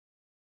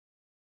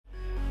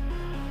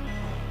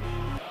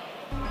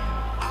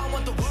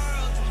the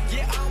world.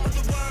 Yeah, I want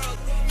the world.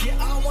 Yeah,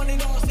 I want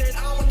it all. Said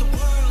I want the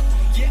world.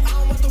 Yeah,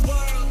 I want the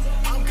world.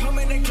 I'm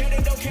coming to get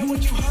it. Don't care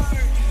what you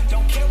heard.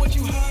 Don't care what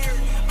you heard.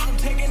 I'm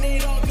taking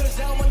it all cause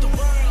I want the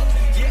world.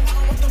 Yeah, I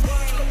want the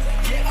world.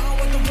 Yeah, I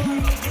want the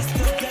world. It's the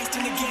best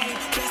in the game,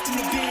 best in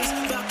the biz.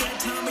 About that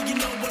time and you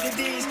know what it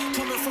is.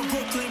 Coming from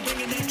Brooklyn,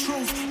 bringing that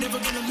truth. Never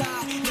gonna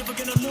lie, never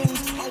gonna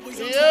lose. Always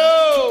on time.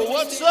 Yo,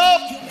 what's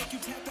up?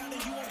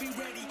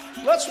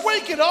 Let's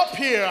wake it up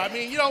here. I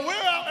mean, you know, we're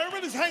out,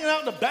 everybody's hanging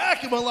out in the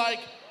back, and we're like,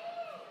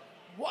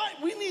 what?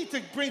 We need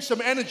to bring some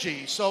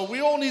energy. So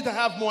we all need to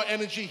have more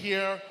energy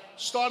here,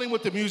 starting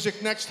with the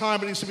music. Next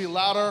time it needs to be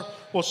louder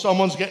or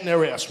someone's getting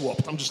their ass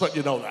whooped. I'm just letting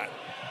you know that.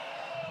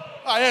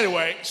 All right,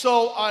 anyway,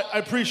 so I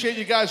appreciate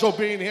you guys all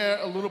being here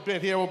a little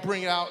bit here. We'll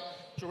bring out,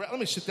 let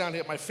me sit down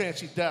here at my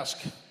fancy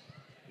desk.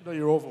 You know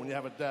you're over when you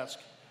have a desk.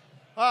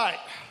 All right,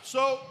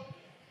 so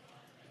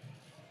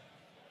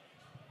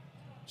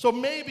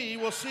maybe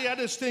we'll see how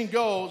this thing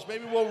goes.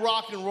 Maybe we'll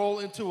rock and roll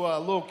into a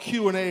little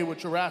Q&A with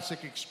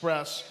Jurassic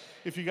Express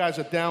if you guys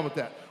are down with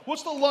that.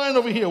 What's the line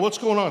over here? What's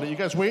going on? Are you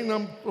guys waiting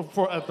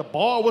at the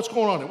bar? What's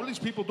going on? What are these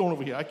people doing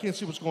over here? I can't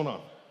see what's going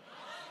on.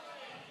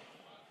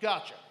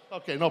 Gotcha.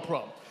 Okay, no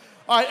problem.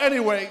 All right,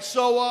 anyway,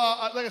 so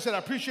like I said, I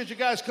appreciate you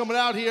guys coming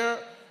out here.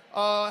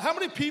 How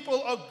many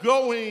people are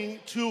going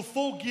to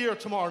Full Gear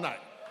tomorrow night?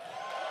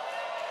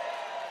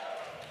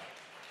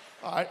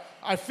 All right,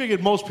 I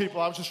figured most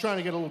people. I was just trying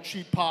to get a little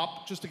cheap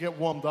pop just to get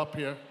warmed up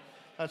here.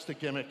 That's the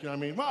gimmick, you know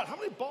what I mean? Rod, how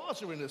many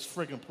bars are in this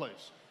friggin'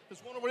 place?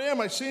 There's one over there. Am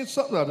I seeing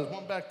something? No, there's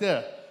one back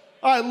there.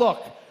 All right,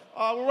 look,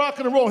 we're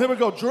rocking and rolling. Here we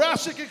go.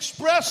 Jurassic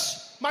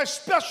Express, my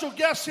special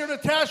guest here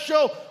at the Taz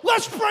Show.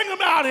 Let's bring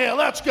them out here.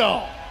 Let's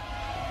go.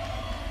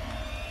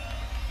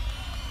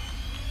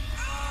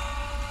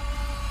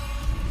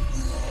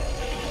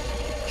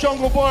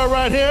 Jungle Boy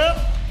right here.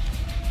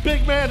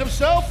 Big man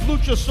himself,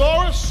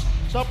 Luchasaurus.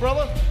 What's up,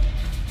 brother?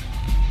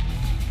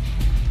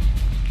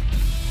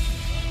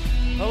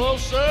 Hello,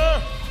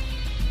 sir.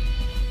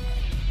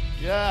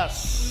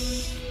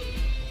 Yes.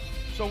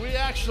 So we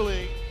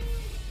actually,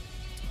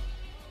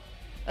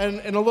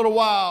 and in a little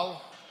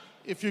while,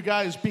 if you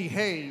guys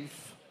behave,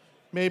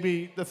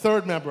 maybe the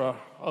third member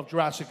of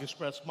Jurassic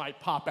Express might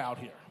pop out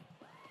here.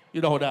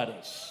 You know who that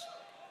is.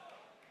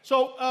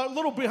 So a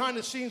little behind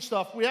the scenes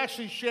stuff, we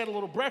actually shared a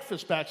little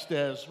breakfast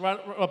backstage,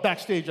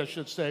 backstage I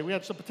should say. We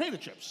had some potato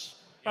chips.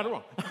 Right or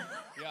wrong?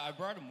 Yeah, I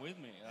brought them with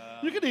me.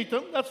 You can eat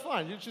them, that's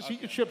fine. You just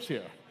eat your chips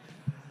here.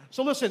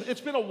 So listen,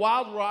 it's been a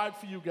wild ride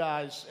for you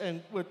guys,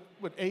 and with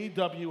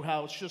AEW,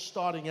 how it's just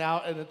starting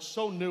out, and it's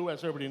so new,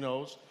 as everybody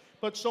knows,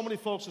 but so many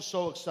folks are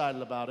so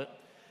excited about it.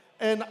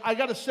 And I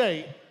gotta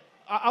say,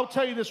 I'll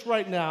tell you this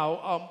right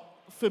now,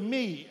 for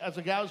me, as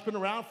a guy who's been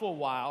around for a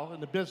while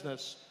in the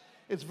business,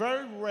 it's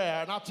very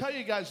rare, and I'll tell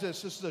you guys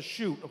this is a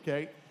shoot,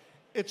 okay?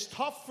 It's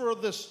tough for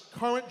this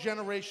current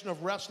generation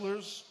of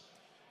wrestlers,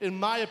 in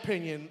my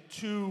opinion,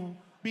 to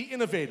be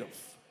innovative,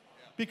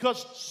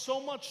 because so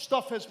much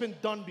stuff has been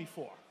done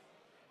before.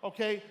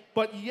 Okay,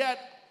 but yet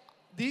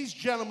these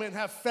gentlemen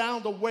have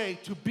found a way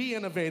to be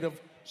innovative.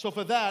 So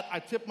for that, I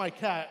tip my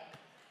cap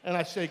and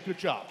I say, good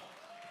job.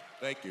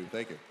 Thank you,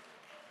 thank you.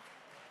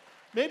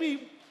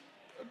 Maybe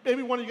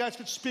one of you guys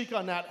could speak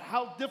on that.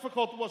 How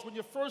difficult it was when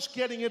you're first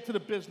getting into the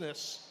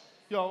business.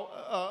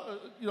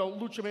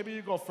 Lucha, maybe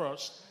you go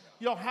first.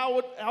 You know how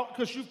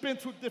because you've been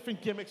through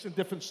different gimmicks and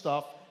different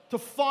stuff to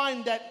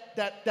find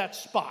that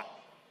spot.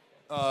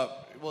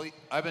 Well,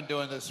 I've been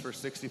doing this for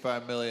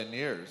 65 million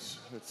years.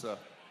 It's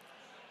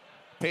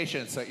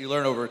patience that you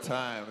learn over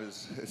time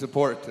is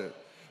important.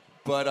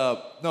 But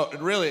no,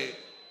 and really,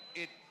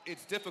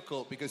 it's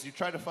difficult because you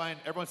try to find,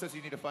 everyone says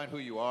you need to find who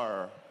you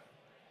are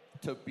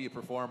to be a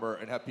performer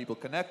and have people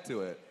connect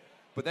to it.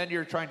 But then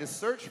you're trying to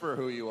search for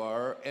who you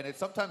are, and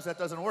sometimes that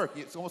doesn't work.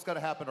 It's almost got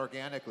to happen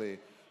organically.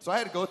 So I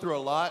had to go through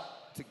a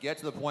lot to get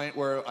to the point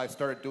where I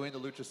started doing the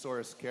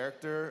Luchasaurus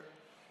character.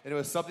 And it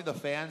was something the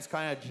fans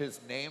kind of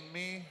just named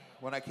me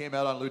when I came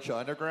out on Lucha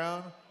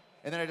Underground.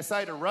 And then I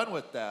decided to run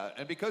with that.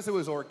 And because it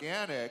was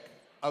organic,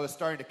 I was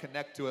starting to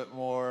connect to it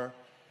more.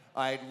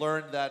 I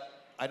learned that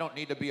I don't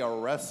need to be a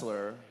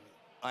wrestler.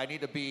 I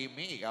need to be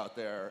me out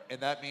there. And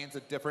that means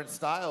a different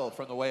style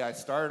from the way I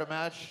started a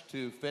match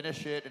to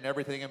finish it and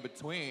everything in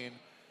between.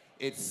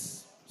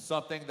 It's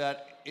something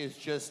that is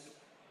just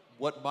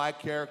what my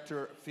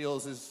character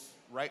feels is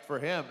right for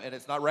him. And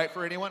it's not right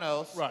for anyone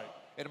else. Right.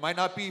 It might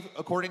not be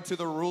according to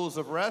the rules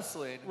of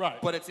wrestling,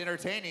 right, but it's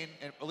entertaining,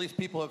 and at least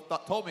people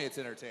have told me it's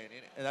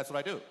entertaining, and that's what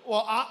I do.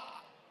 Well,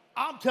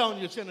 I'm telling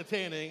you it's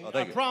entertaining.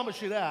 I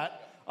promise you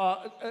that.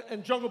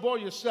 And Jungle Boy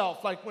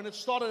yourself, like when it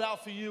started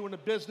out for you in the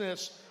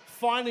business,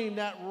 finding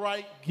that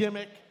right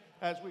gimmick,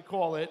 as we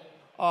call it,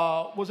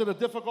 was it a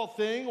difficult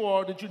thing,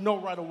 or did you know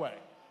right away?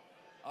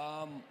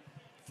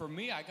 For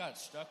me, I got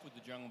stuck with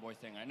the Jungle Boy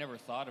thing. I never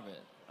thought of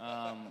it.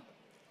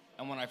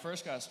 And when I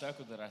first got stuck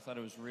with it, I thought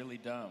it was really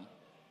dumb.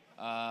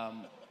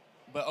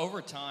 But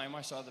over time,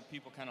 I saw that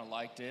people kind of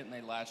liked it and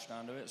they latched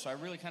onto it. So I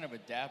really kind of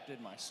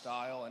adapted my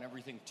style and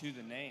everything to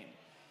the name.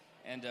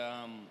 And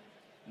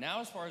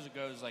Now, as far as it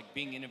goes, like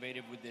being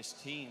innovative with this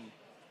team,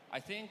 I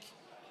think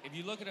if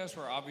you look at us,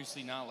 we're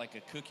obviously not like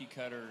a cookie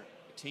cutter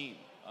team.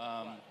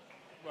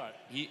 Right.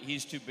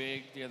 He's too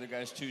big, the other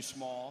guy's too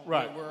small.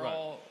 Right. We're right.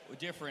 all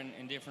different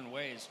in different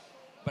ways.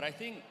 But I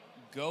think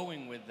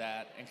going with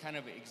that and kind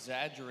of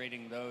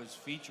exaggerating those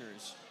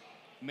features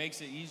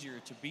makes it easier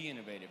to be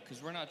innovative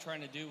because we're not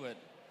trying to do what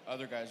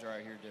other guys are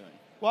out here doing.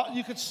 Well,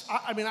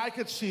 I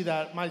could see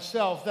that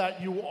myself,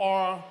 that you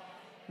are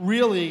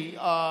really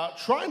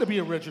trying to be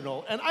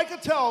original. And I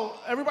could tell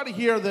everybody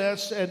hear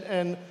this,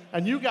 and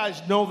you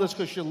guys know this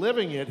because you're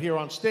living it here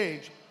on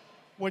stage.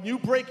 When you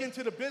break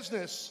into the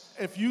business,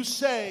 if you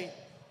say,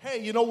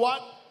 hey, you know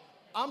what?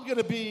 I'm going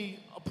to be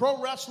a pro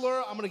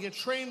wrestler. I'm going to get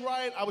trained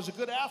right. I was a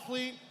good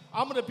athlete.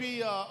 I'm going to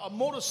be a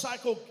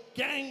motorcycle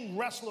gang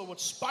wrestler with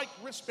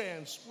spiked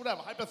wristbands,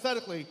 whatever,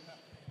 hypothetically.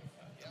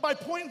 My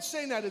point in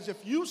saying that is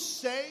if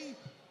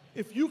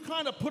you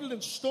kind of put it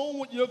in stone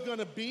what you're going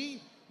to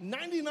be,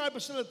 99%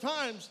 of the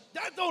times,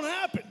 that don't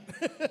happen.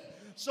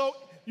 So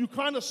you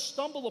kind of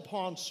stumble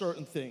upon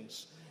certain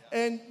things.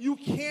 And you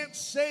can't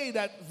say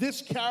that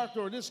this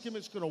character or this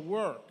gimmick is going to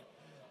work.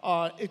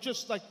 It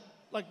just, like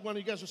one of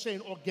you guys were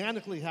saying,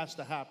 organically has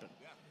to happen.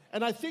 Yeah.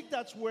 And I think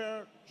that's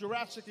where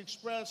Jurassic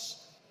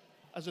Express,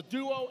 as a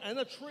duo and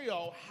a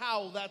trio,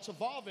 how that's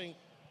evolving,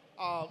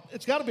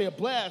 it's got to be a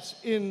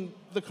blast in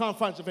the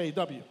confines of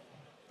AEW.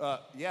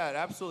 Yeah, it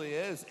absolutely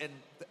is. And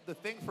the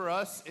thing for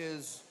us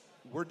is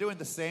we're doing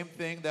the same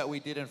thing that we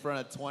did in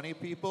front of 20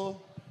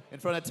 people, in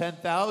front of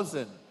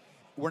 10,000.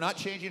 We're not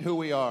changing who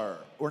we are.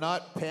 We're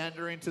not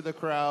pandering to the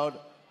crowd.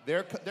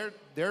 They're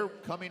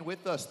coming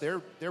with us.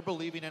 They're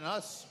believing in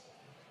us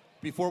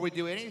before we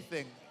do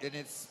anything. And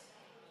it's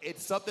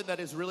something that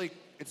is really,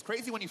 it's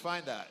crazy when you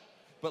find that.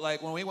 But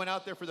like when we went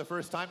out there for the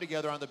first time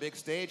together on the big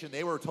stage and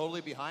they were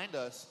totally behind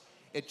us,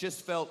 it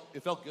felt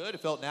good. It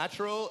felt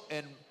natural,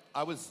 and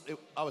I was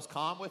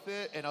calm with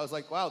it, and I was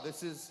like, wow,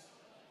 this is,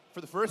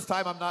 for the first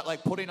time, I'm not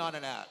like putting on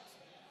an act.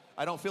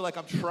 I don't feel like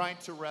I'm trying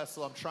to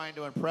wrestle. I'm trying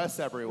to impress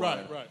everyone.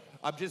 Right.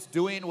 I'm just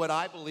doing what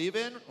I believe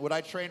in, what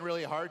I train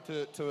really hard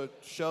to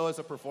show as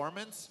a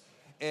performance,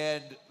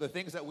 and the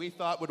things that we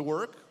thought would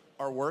work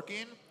are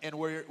working, and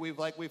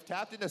we've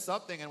tapped into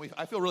something, and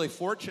I feel really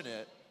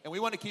fortunate. And we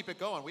want to keep it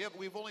going.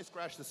 We've only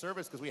scratched the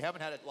surface because we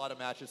haven't had a lot of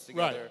matches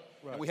together.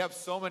 Right. And we have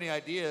so many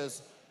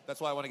ideas. That's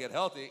why I want to get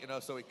healthy,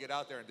 so we can get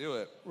out there and do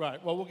it.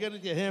 Right. Well, we'll get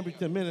into Hamby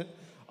in a minute.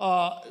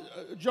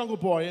 Jungle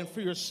Boy, and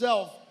for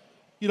yourself,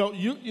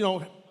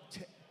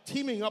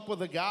 teaming up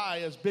with a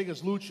guy as big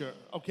as Lucha,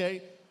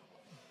 okay?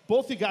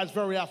 Both you guys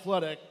very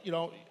athletic.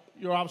 You're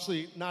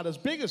obviously not as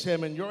big as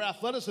him, and your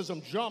athleticism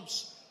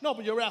jumps. No,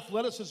 but your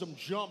athleticism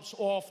jumps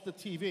off the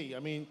TV. I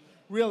mean,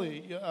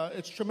 really,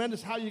 it's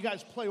tremendous how you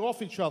guys play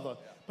off each other.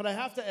 But I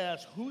have to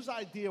ask, whose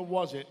idea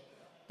was it,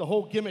 the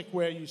whole gimmick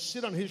where you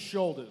sit on his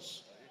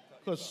shoulders?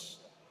 Because,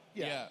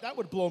 that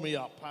would blow me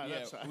up.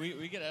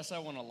 We get asked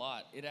that one a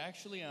lot. It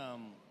actually,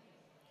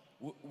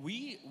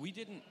 we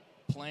didn't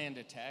plan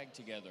to tag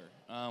together.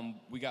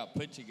 We got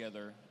put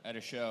together at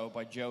a show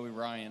by Joey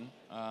Ryan.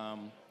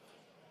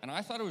 And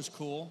I thought it was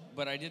cool,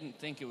 but I didn't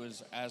think it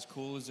was as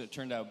cool as it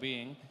turned out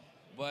being.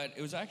 But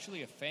it was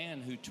actually a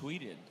fan who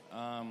tweeted.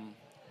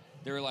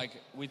 They were like,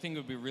 we think it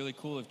would be really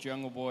cool if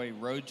Jungle Boy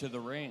rode to the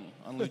ring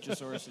on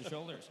Luchasaurus'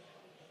 shoulders.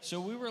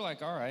 So we were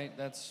like, all right,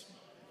 that's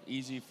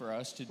easy for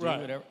us to do,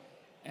 whatever.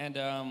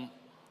 And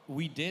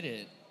we did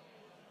it.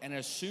 And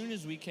as soon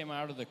as we came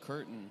out of the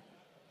curtain,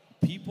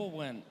 people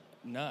went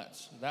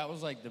nuts. That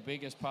was like the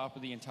biggest pop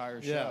of the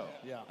entire show.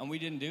 Yeah. And we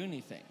didn't do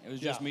anything. It was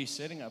just me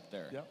sitting up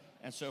there. Yep.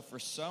 And so for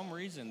some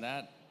reason,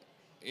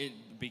 it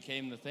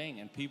became the thing,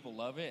 and people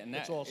love it. And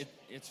that's awesome.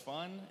 It's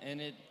fun,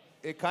 and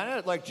It kind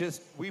of like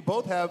we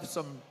both have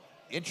some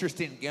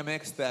interesting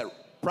gimmicks that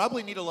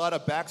probably need a lot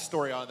of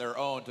backstory on their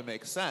own to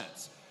make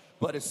sense.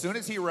 But as soon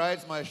as he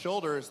rides my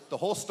shoulders, the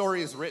whole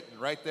story is written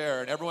right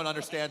there, and everyone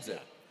understands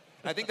it.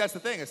 And I think that's the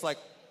thing. It's like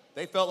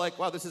they felt like,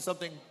 wow, this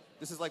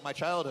is like my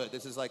childhood.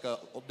 This is like a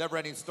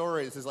never-ending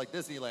story. This is like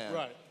Disneyland.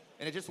 Right.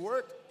 And it just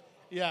worked.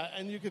 Yeah,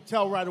 and you could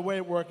tell right away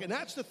it worked. And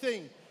that's the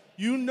thing.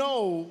 You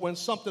know when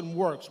something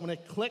works. When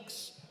it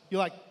clicks, you're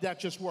like, that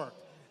just worked.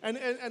 And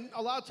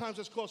a lot of times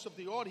it's because of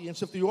the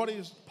audience. If the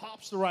audience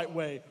pops the right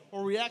way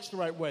or reacts the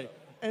right way.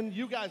 And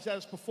you guys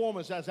as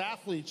performers, as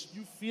athletes,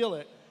 you feel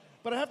it.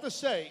 But I have to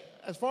say,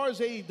 as far as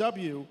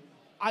AEW,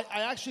 I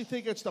actually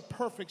think it's the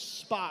perfect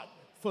spot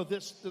for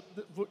this,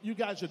 what you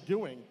guys are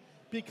doing.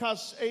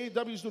 Because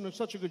AEW is doing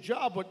such a good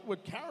job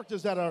with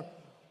characters that are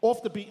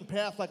off the beaten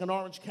path, like an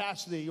Orange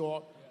Cassidy,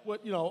 or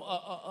what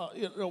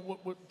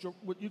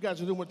what you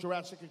guys are doing with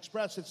Jurassic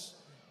Express.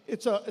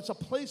 It's a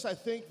place I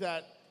think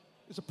that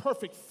is a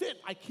perfect fit.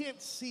 I can't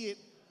see it.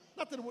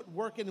 Not that it wouldn't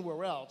work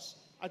anywhere else.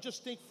 I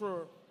just think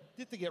for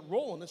it to get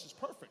rolling, this is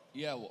perfect.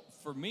 Yeah, well,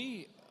 for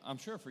me, I'm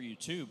sure for you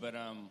too, but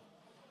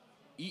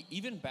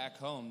even back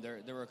home,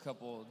 there were a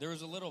couple. There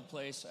was a little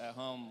place at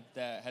home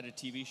that had a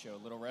TV show,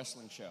 a little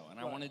wrestling show, and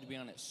I wanted to be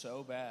on it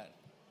so bad.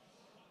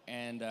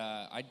 And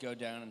I'd go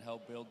down and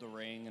help build the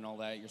ring and all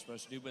that you're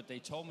supposed to do. But they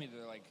told me,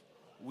 they're like,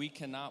 we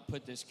cannot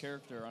put this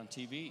character on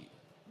TV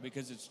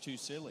because it's too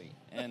silly,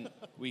 and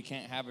we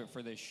can't have it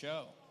for this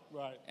show.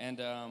 Right. And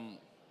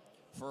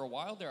for a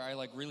while there, I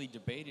like really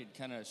debated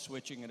kind of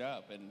switching it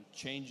up and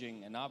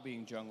changing and not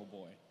being Jungle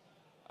Boy.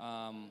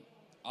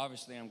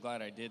 Obviously, I'm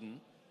glad I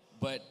didn't.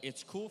 But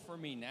it's cool for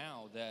me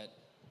now that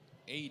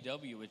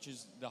AEW, which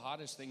is the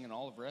hottest thing in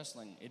all of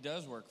wrestling, it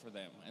does work for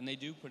them, and they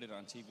do put it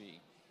on TV.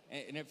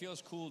 And it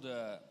feels cool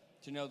to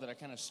know that I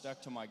kind of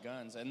stuck to my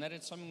guns, and that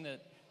it's something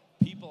that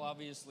people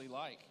obviously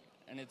like.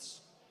 And it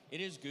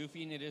is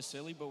goofy and it is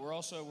silly, but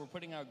we're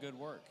putting out good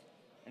work.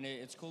 And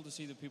it's cool to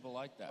see that people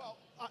like that. Well,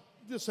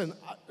 listen,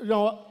 you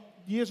know,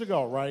 years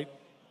ago, right?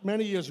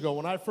 Many years ago,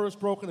 when I first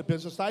broke into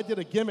business, I did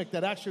a gimmick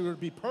that actually would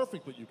be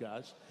perfect with you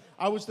guys.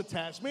 I was the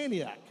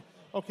Tasmaniac.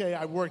 Okay,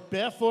 I worked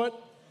barefoot.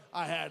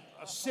 I had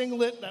a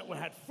singlet that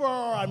had fur.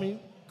 I mean,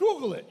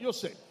 Google it. You'll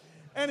see.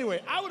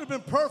 Anyway, I would have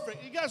been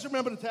perfect. You guys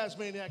remember the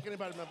Tasmaniac?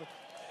 Anybody remember?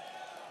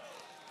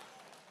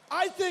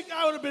 I think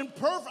I would have been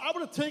perfect. I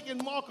would have taken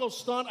Marco's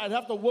stunt. I'd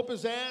have to whoop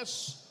his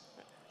ass.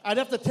 I'd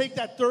have to take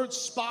that third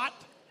spot.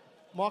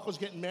 Marco's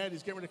getting mad.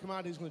 He's getting ready to come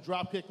out. He's going to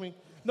drop kick me.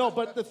 No,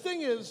 but the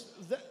thing is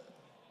that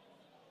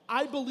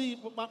I believe,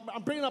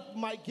 I'm bringing up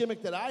my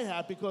gimmick that I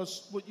have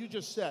because what you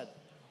just said.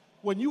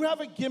 When you have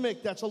a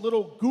gimmick that's a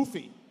little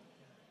goofy,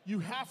 you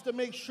have to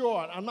make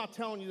sure, I'm not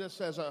telling you this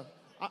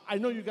I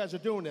know you guys are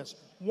doing this.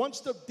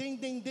 Once the ding,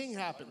 ding, ding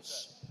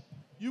happens,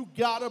 you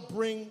got to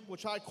bring,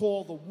 which I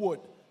call the wood.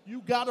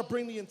 You got to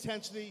bring the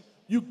intensity.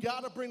 You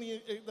got to bring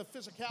the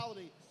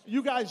physicality.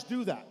 You guys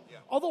do that. Yeah.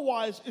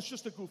 Otherwise, it's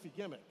just a goofy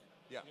gimmick.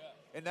 Yeah.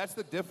 And that's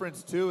the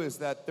difference, too, is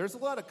that there's a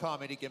lot of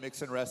comedy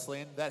gimmicks in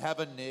wrestling that have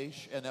a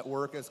niche and that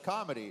work as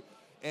comedy.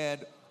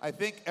 And I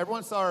think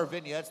everyone saw our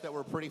vignettes that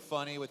were pretty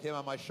funny with him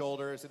on my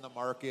shoulders in the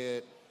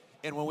market.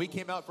 And when we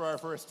came out for our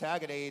first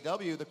tag at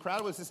AEW, the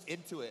crowd was just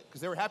into it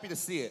because they were happy to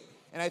see it.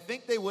 And I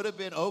think they would have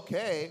been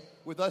okay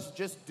with us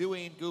just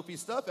doing goofy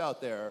stuff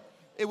out there.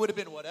 It would have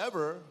been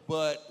whatever,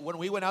 but when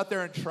we went out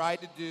there and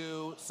tried to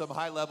do some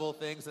high-level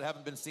things that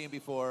haven't been seen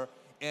before,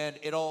 and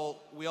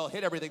we all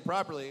hit everything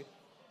properly,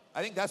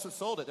 I think that's what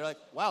sold it. They're like,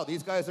 wow,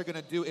 these guys are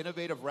going to do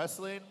innovative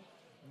wrestling,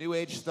 new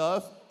age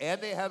stuff,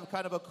 and they have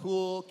kind of a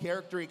cool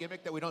character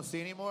gimmick that we don't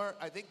see anymore.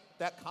 I think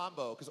that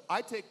combo, because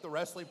I take the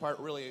wrestling part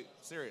really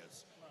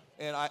serious,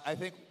 and I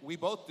think we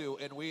both do,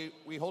 and we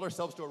hold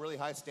ourselves to a really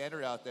high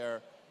standard out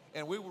there,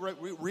 and we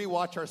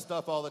rewatch our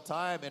stuff all the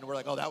time, and we're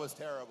like, oh, that was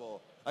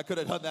terrible. I could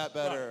have done that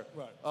better.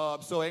 Right.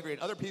 I'm so angry.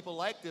 And other people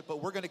liked it,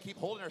 but we're going to keep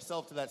holding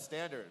ourselves to that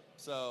standard.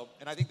 So,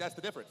 and I think that's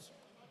the difference.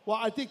 Well,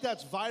 I think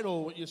that's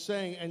vital, what you're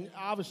saying. And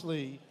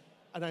obviously,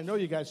 and I know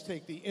you guys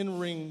take the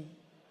in-ring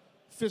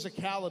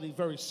physicality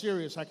very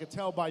serious. I could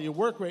tell by your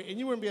work rate. And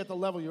you wouldn't be at the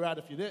level you're at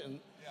if you didn't.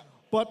 Yeah.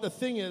 But the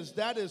thing is,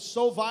 that is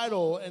so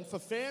vital. And for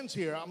fans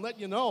here, I'm letting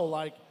you know,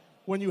 like,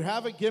 when you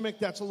have a gimmick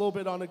that's a little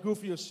bit on the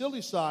goofy or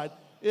silly side,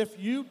 if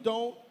you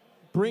don't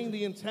bring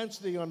the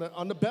intensity on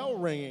the bell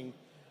ringing,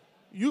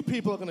 you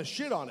people are going to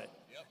shit on it,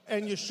 yep.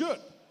 And you should.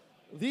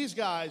 These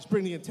guys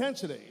bring the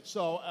intensity.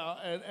 So,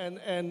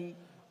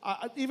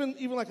 even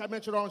like I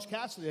mentioned, Orange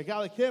Cassidy, a guy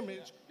like him,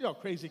 is,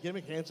 crazy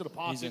gimmick, hands to the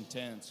pocket. He's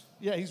intense.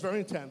 Yeah, he's very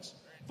intense.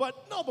 But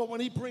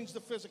when he brings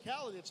the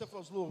physicality, except for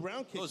those little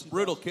round kicks. Those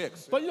brutal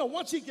kicks. But,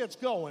 once he gets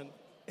going,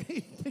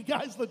 the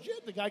guy's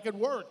legit. The guy can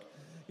work.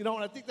 And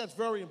I think that's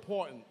very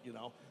important,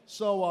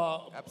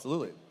 So,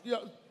 absolutely.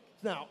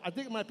 Now, I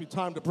think it might be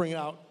time to bring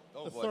out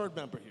the third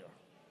member here.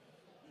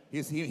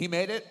 He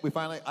made it. We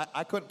finally.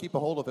 I couldn't keep a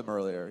hold of him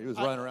earlier. He was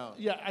running around.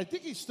 Yeah, I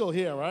think he's still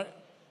here, right?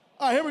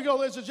 All right, here we go,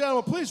 ladies and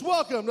gentlemen. Please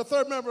welcome the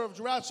third member of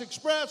Jurassic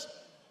Express,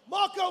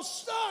 Marco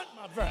Stunt,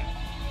 my friend.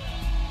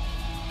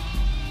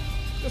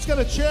 Let's get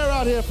a chair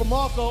out here for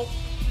Marco.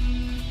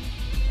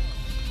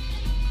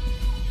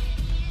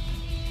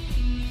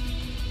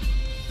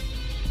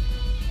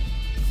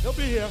 He'll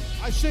be here.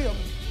 I see him.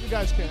 You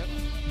guys can't.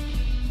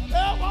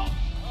 Yeah, well.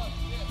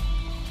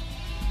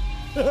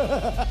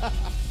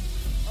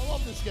 I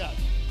love this guy.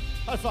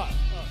 High five.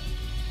 All right.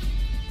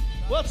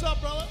 What's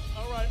up, brother?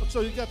 All right.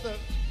 So you got the,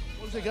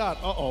 what does he got?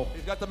 Uh-oh.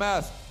 He's got the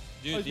mask.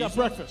 Dude, he's got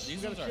breakfast.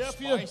 These ones are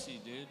spicy,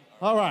 dude.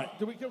 All right.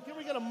 Can we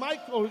get a mic?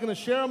 Or are we going to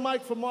share a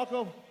mic for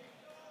Marco?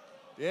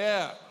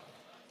 Yeah.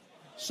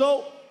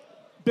 So,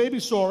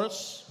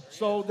 Babysaurus.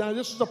 So now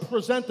this is a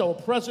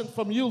present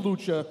from you,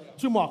 Lucha,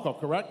 to Marco,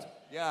 correct?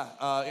 Yeah,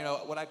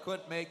 when I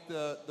couldn't make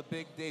the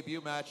big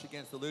debut match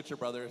against the Lucha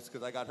Brothers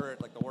because I got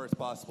hurt like the worst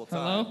possible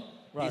time. Hello?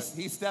 Right.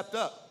 He stepped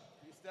up.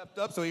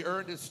 So he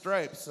earned his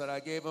stripes, and I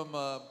gave him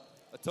a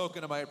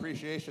token of my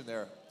appreciation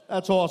there.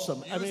 That's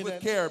awesome. Use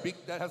with care.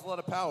 That has a lot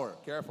of power.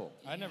 Careful.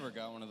 I never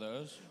got one of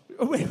those.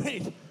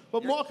 Wait.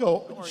 But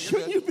Marco,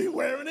 shouldn't you be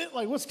wearing it?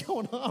 Like, what's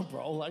going on,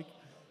 bro? Like,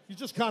 you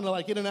just kind of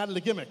like in and out of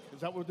the gimmick.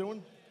 Is that what we're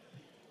doing?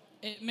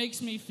 It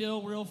makes me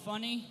feel real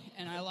funny,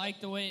 and I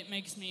like the way it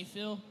makes me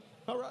feel.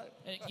 All right.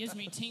 It gives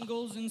me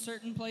tingles in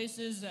certain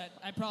places that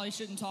I probably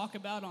shouldn't talk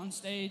about on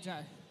stage.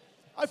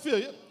 I feel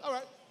you. All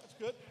right. That's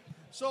good.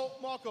 So,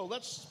 Marco,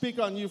 let's speak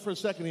on you for a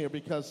second here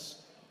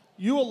because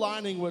you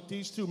aligning with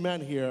these two men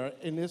here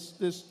in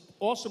this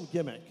awesome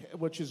gimmick,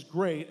 which is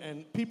great,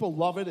 and people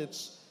love it.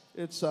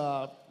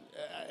 I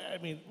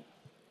mean,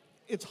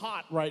 it's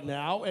hot right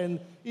now, and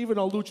even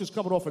though Lucha's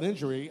coming off an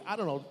injury, I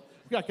don't know.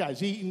 We got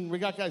guys eating. We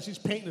got guys. He's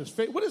painting his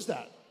face. What is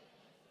that?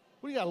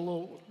 What do you got? A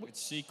little.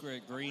 It's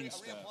secret green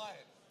stuff.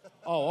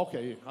 Oh,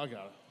 okay. I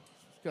got it.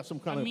 Got some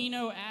kind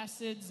amino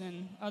acids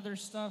and other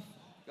stuff.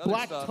 of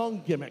black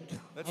tongue gimmick.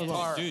 That's I don't know.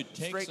 tar. Dude,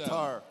 take Straight some.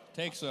 tar.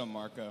 Take some,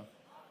 Marco.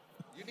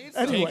 You need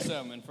some. Anyway. Take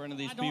some in front of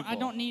these people. I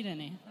don't need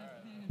any.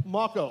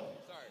 Marco,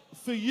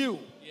 for you.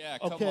 Yeah,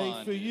 come okay,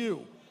 on, for dude.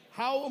 you.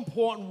 How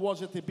important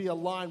was it to be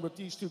aligned with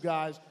these two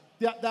guys?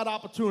 That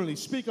opportunity.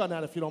 Speak on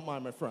that if you don't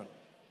mind, my friend.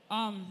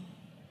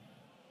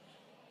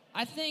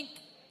 I think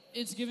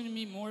it's given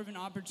me more of an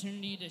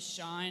opportunity to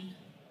shine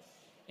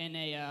in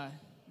a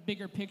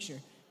bigger picture,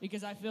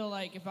 because I feel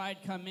like if I'd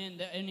come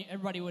in,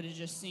 everybody would have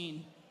just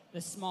seen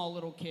this small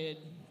little kid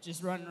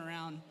just running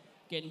around,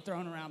 getting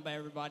thrown around by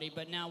everybody.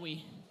 But now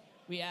we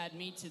add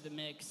me to the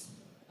mix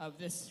of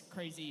this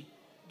crazy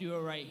duo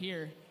right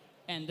here,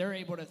 and they're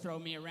able to throw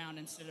me around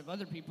instead of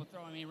other people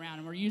throwing me around,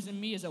 and we're using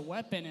me as a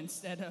weapon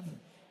instead of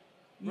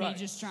me Right.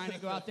 just trying to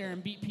go out there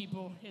and beat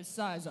people his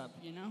size up,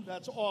 you know?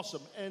 That's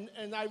awesome.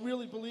 And I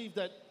really believe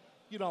that,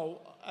 you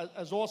know,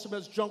 as awesome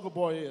as Jungle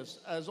Boy is,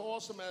 as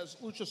awesome as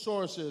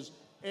Luchasaurus is,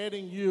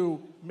 adding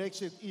you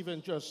makes it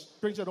even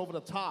just brings it over the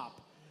top.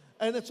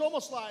 And it's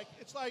almost like,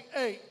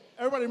 hey,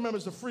 everybody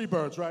remembers the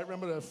Freebirds, right?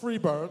 Remember the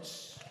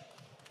Freebirds?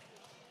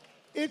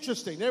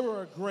 Interesting. They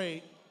were a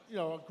great,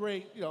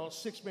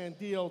 six-man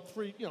deal,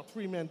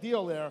 three-man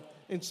deal there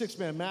in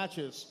six-man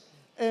matches.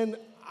 And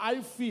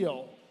I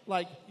feel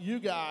like you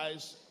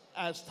guys,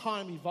 as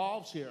time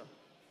evolves here,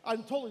 a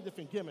totally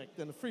different gimmick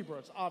than the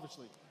Freebirds,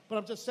 obviously. But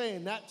I'm just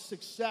saying that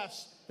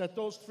success that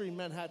those three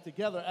men had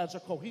together as a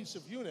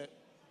cohesive unit,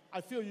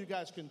 I feel you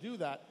guys can do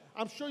that.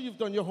 I'm sure you've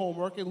done your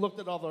homework and looked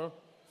at other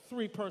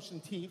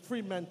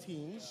three-men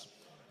teams.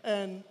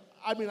 And,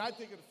 I mean, I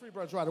think of the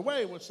Freebirds right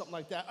away with something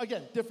like that.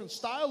 Again, different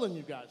style than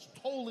you guys,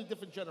 totally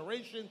different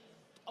generation,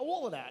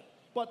 all of that.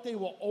 But they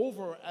were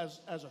over as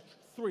a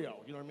trio,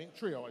 you know what I mean?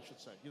 Trio, I should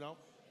say, you know?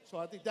 So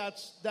I think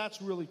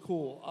that's really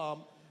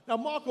cool. Now,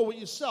 Marco, with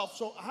yourself,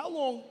 so how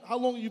long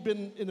have you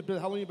been in the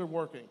business? How long have you been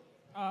working?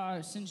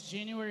 Since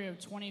January of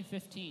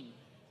 2015.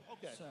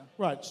 Okay. So.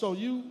 Right. So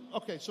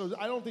so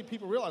I don't think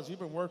people realize you've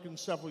been working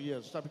several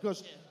years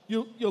because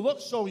you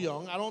look so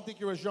young. I don't think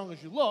you're as young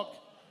as you look.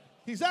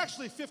 He's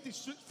actually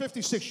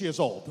 56 years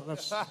old.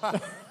 That's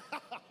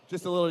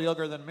Just a little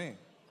younger than me.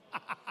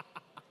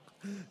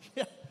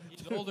 yeah.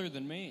 He's older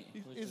than me.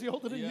 Is he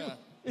older than you? Yeah.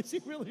 Is he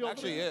really older?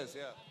 Actually, he is,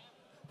 yeah.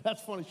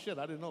 That's funny shit.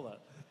 I didn't know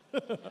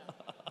that.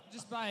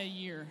 Just by a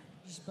year.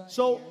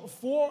 So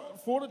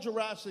for the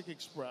Jurassic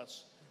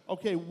Express,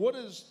 okay, what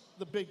is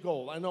the big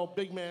goal? I know,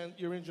 big man,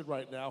 you're injured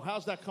right now.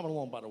 How's that coming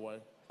along, by the way?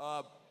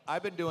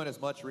 I've been doing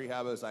as much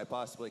rehab as I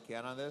possibly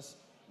can on this.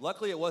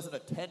 Luckily, it wasn't a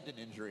tendon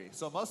injury.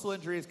 So muscle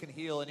injuries can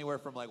heal anywhere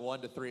from like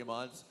 1 to 3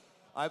 months.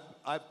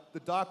 The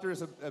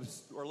doctors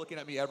are looking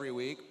at me every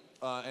week,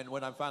 and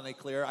when I'm finally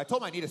clear, I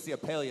told them I need to see a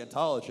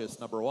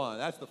paleontologist, number one.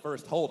 That's the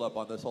first holdup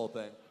on this whole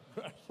thing.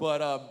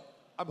 But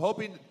I'm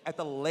hoping at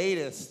the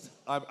latest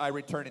I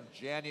return in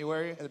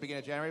January, at the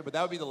beginning of January, but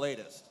that would be the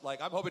latest. Like,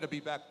 I'm hoping to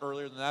be back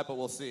earlier than that, but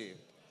we'll see.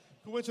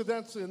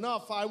 Coincidentally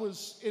enough, I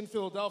was in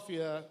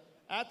Philadelphia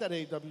at that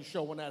AEW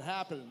show when that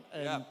happened.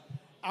 And Yeah.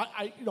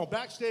 I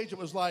backstage, it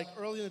was like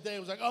early in the day, it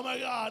was like, oh my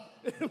God,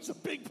 it was a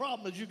big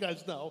problem, as you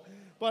guys know.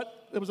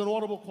 But it was an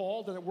audible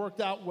call, and it worked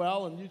out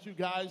well, and you two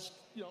guys,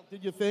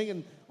 did your thing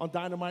and on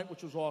Dynamite,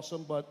 which was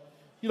awesome. But,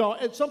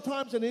 and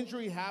sometimes an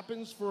injury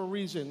happens for a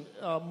reason,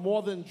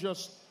 more than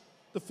just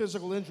the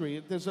physical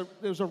injury.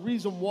 There's a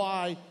reason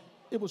why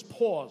it was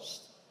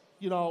paused,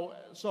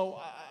 So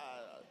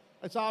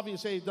it's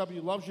obvious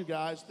AEW loves you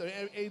guys. The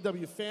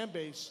AEW fan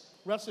base,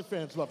 wrestling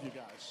fans love you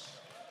guys.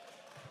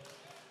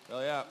 Oh,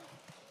 yeah.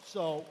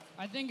 So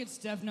I think it's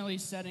definitely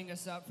setting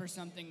us up for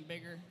something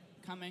bigger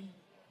coming.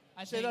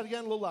 say that again,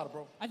 a little louder,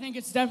 bro. I think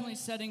it's definitely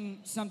setting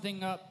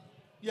something up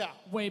Yeah.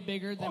 way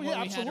bigger than Oh, what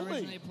yeah, we had absolutely.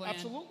 originally planned.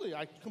 Absolutely.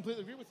 I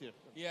completely agree with you.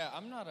 Yeah,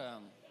 I'm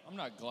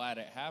not glad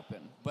it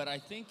happened, but I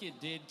think it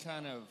did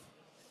kind of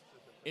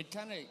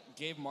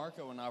gave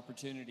Marco an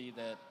opportunity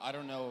that I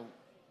don't know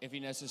if he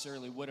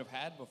necessarily would have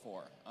had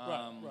before.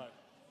 Right.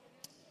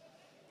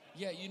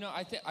 Yeah,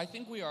 I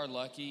think we are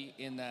lucky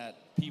in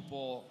that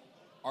people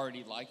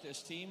already like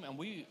this team, and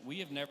we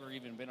have never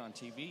even been on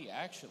TV,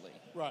 actually.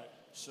 Right.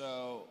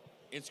 So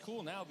it's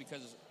cool now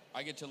because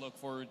I get to look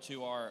forward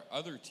to our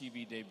other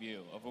TV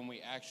debut of when we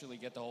actually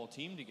get the whole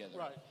team together.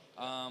 Right.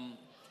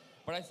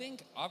 But I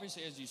think,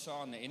 obviously, as you saw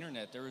on the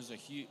internet, there was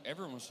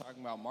everyone was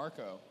talking about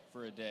Marco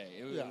for a day.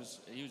 He was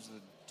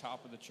the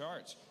top of the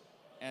charts.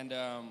 And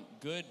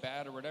good,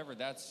 bad, or whatever,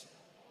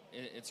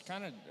 it's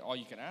kind of all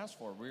you can ask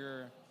for.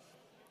 We're,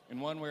 in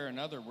one way or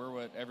another, we're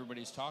what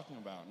everybody's talking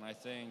about. And I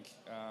think,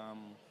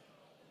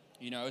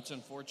 it's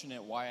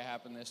unfortunate why it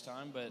happened this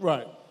time, but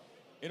Right.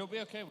 it'll be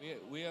okay.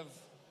 We have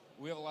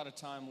a lot of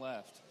time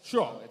left.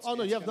 Sure. So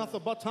You have gonna-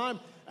 nothing but time.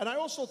 And I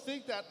also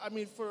think that,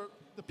 for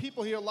the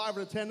people here live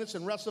in attendance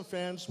and wrestling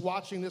fans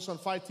watching this on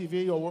Fight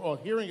TV or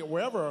hearing it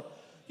wherever,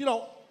 you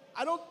know,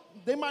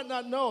 they might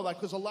not know, like,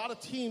 because a lot of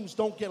teams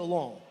don't get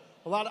along.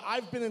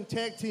 I've been with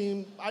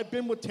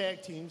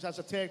tag teams as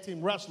a tag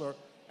team wrestler,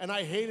 and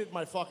I hated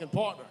my fucking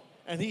partner,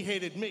 and he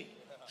hated me.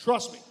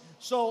 Trust me.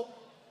 So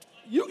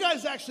you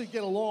guys actually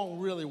get along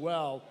really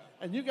well,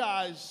 and you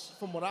guys,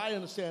 from what I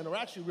understand, are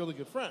actually really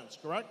good friends,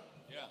 correct?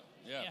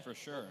 Yeah, for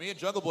sure. Me and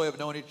Jungle Boy have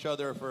known each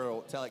other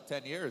for like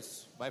 10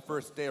 years. My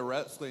first day of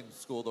wrestling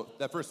school,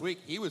 that first week,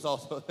 he was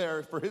also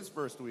there for his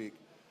first week.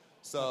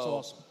 So that's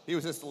awesome. He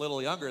was just a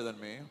little younger than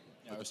me.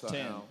 I was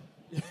 10.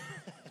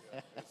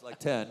 It's like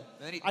 10. And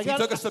then he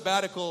took a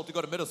sabbatical to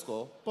go to middle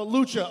school. But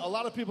Lucha, a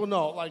lot of people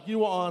know, like, you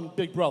were on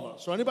Big Brother.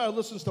 So anybody who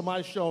listens to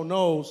my show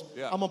knows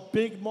I'm a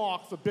big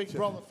mark for Big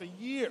Brother for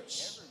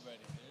years. Everybody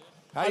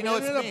did. How do you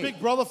know it's me? Big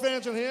Brother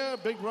fans in here?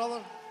 Big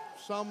Brother?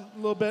 Some, a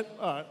little bit?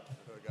 All right.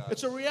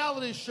 It's a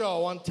reality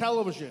show on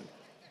television.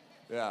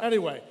 Yeah.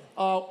 Anyway,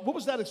 what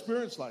was that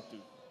experience like,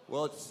 dude?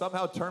 Well, it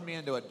somehow turned me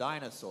into a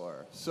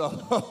dinosaur.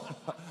 So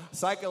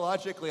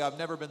psychologically, I've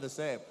never been the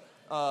same.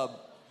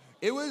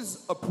 It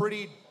was a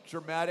pretty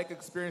dramatic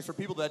experience. For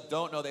people that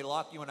don't know, they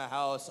lock you in a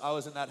house. I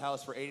was in that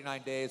house for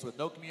 89 days with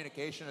no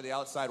communication to the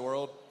outside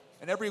world.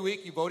 And every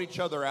week you vote each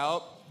other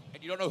out,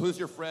 and you don't know who's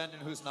your friend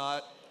and who's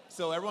not.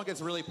 So everyone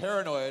gets really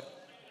paranoid.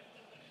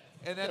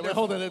 And then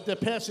hold on, they're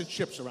passing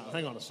chips around.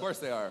 Hang on a second. Of course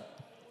they are.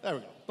 There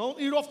we go. Don't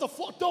eat off the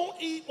floor.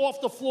 Don't eat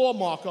off the floor,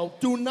 Marco.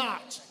 Do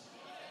not.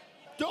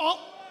 Don't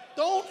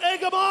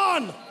egg them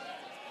on.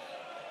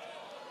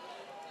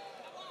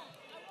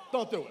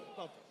 Don't do it.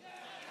 Don't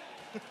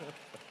do it.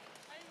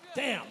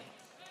 Damn.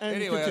 And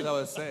anyway, as I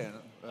was saying,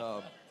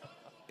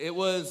 it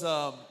was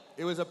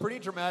a pretty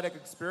dramatic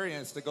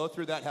experience to go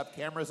through that, have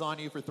cameras on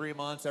you for 3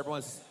 months.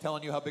 Everyone's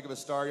telling you how big of a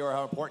star you are,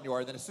 how important you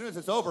are. Then as soon as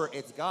it's over,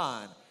 it's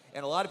gone.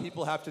 And a lot of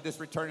people have to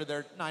just return to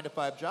their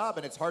 9-to-5 job,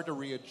 and it's hard to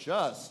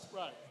readjust.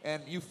 Right.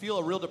 And you feel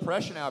a real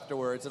depression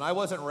afterwards. And I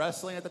wasn't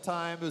wrestling at the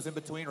time. It was in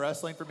between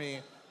wrestling for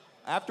me.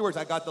 Afterwards,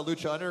 I got the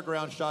Lucha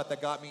Underground shot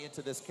that got me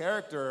into this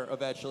character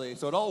eventually.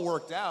 So it all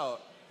worked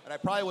out. And I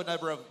probably would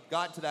never have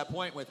gotten to that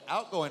point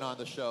without going on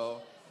the show.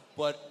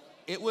 But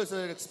it was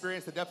an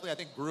experience that definitely, I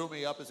think, grew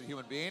me up as a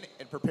human being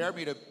and prepared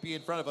me to be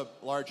in front of a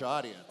large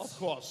audience. Of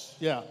course,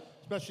 yeah.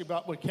 Especially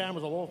with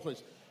cameras all over the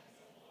place.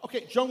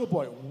 Okay, Jungle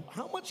Boy,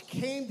 how much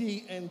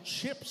candy and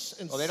chips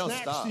and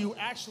snacks do you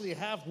actually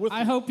have with you?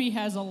 I hope he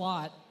has a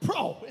lot.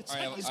 Bro, it's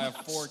I like have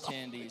 4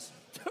 candies.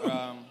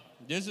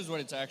 This is what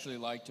it's actually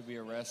like to be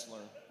a wrestler.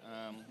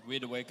 We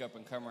had to wake up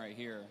and come right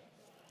here.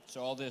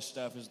 So all this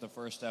stuff is the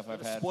first stuff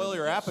I've had. Spoil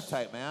your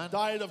appetite, man.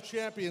 Diet of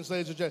champions,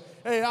 ladies and gentlemen.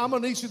 Hey, I'm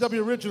an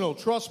ECW original.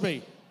 Trust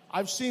me.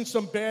 I've seen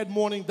some bad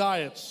morning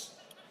diets.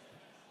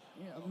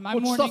 Yeah, my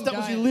With morning stuff that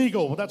was diet-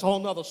 illegal, but that's a whole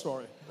nother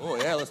story. Oh,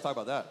 yeah, let's talk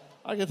about that.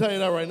 I can tell you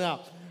that right now.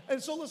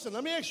 And so listen,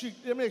 let me ask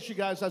you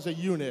guys as a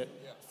unit.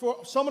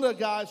 For some of the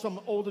guys from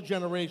older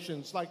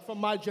generations, like from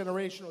my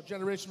generation or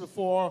generation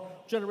before,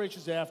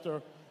 generations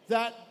after,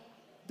 that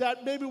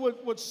maybe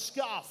would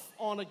scoff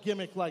on a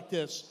gimmick like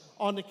this,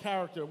 on the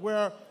character,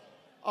 where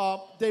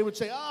they would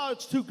say, oh,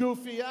 it's too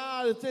goofy,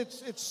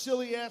 it's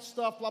silly ass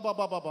stuff, blah, blah,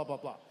 blah, blah, blah, blah,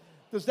 blah.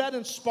 Does that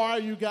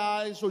inspire you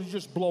guys, or you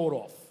just blow it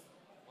off?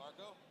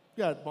 Marco?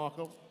 Yeah,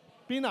 Marco.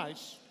 Be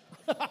nice.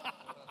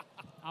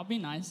 I'll be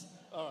nice.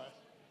 All right.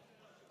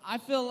 I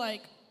feel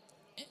like,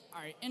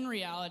 all right, in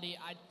reality,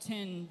 I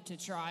tend to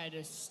try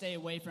to stay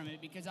away from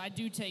it because I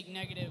do take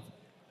negative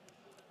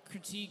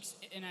critiques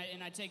and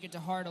I take it to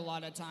heart a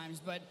lot of times.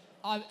 But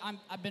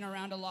I've been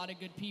around a lot of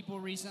good people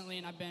recently,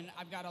 and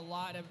I've got a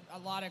lot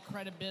of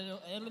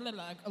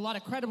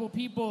credible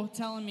people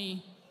telling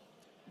me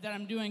that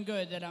I'm doing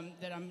good, that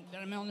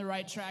I'm on the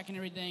right track and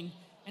everything.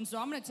 And so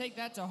I'm going to take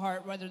that to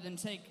heart rather than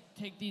take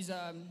these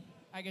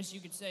I guess you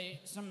could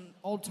say some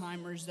old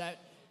timers that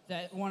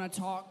want to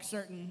talk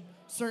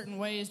certain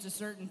ways to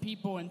certain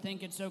people and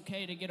think it's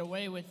okay to get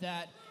away with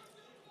that.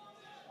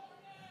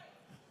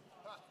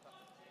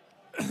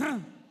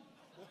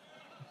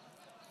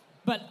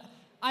 But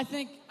I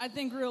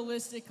think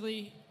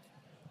realistically,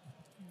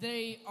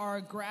 they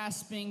are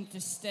grasping to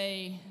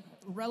stay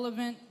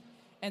relevant,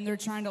 and they're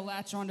trying to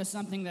latch onto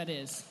something that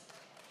is.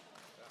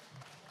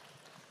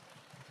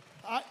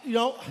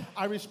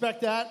 I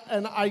respect that,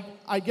 and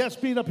I guess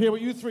being up here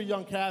with you three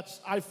young cats,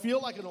 I feel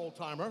like an old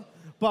timer.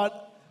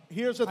 But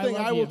here's the thing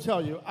I will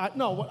tell you.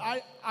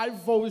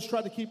 I've always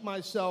tried to keep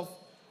myself.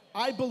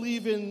 I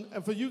believe in,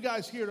 and for you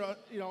guys here to,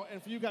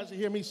 and for you guys to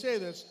hear me say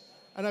this,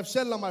 and I've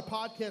said it on my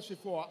podcast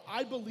before,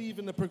 I believe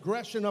in the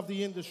progression of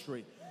the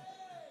industry.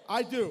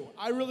 I do.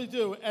 I really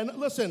do. And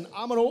listen,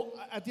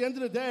 at the end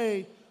of the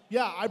day,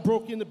 yeah, I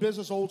broke into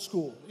business old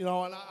school, and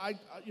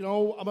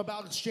I'm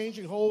about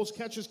exchanging holes,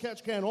 catch as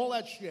catch can, all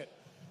that shit.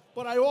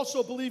 But I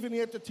also believe in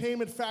the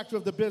entertainment factor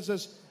of the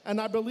business, and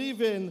I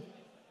believe in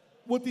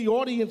what the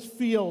audience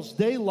feels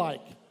they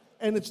like,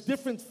 and it's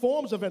different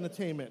forms of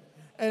entertainment.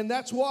 And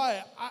that's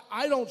why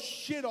I don't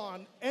shit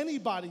on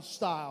anybody's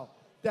style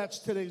that's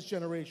today's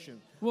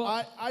generation.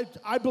 Well,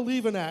 I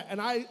believe in that,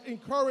 and I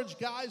encourage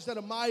guys that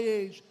are my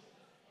age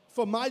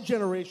for my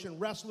generation,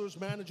 wrestlers,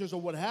 managers,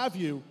 or what have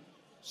you,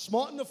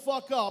 smarten the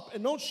fuck up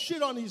and don't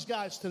shit on these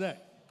guys today.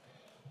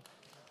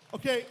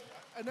 Okay,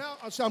 and now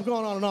I'm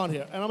going on and on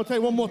here, and I'm gonna tell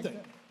you one more thing.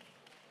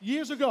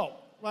 Years ago,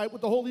 right,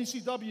 with the whole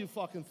ECW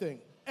fucking thing,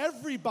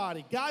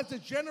 everybody, guys, the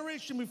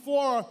generation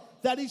before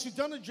that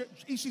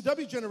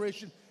ECW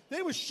generation,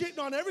 they were shitting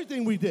on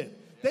everything we did.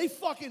 They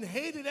fucking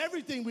hated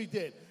everything we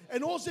did.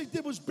 And all they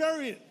did was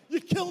bury it.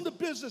 You're killing the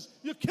business.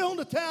 You're killing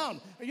the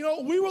town. And you know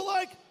what we were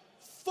like?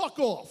 Fuck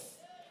off.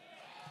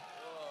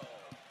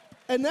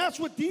 And that's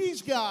what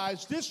these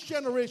guys, this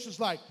generation's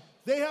like.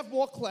 They have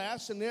more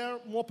class and they're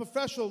more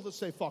professional to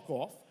say fuck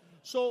off.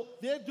 So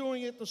they're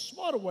doing it the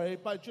smarter way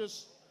by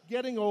just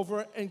getting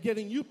over and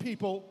getting you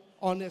people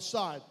on their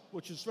side,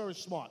 which is very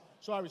smart.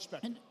 So I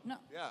respect it. No.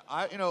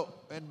 Yeah,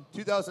 in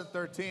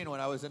 2013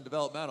 when I was in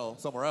developmental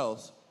somewhere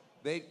else,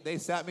 they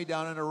sat me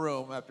down in a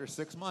room after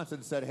 6 months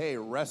and said, hey,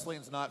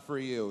 wrestling's not for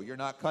you. You're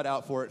not cut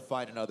out for it.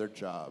 Find another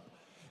job.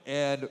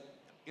 And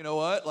you know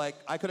what? Like,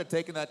 I could have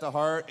taken that to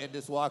heart and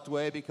just walked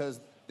away because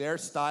their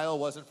style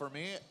wasn't for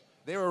me.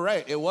 They were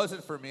right. It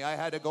wasn't for me. I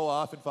had to go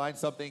off and find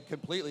something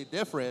completely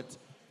different.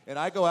 And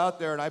I go out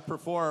there and I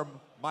perform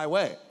my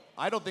way.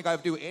 I don't think I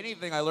do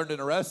anything I learned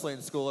in a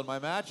wrestling school in my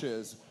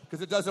matches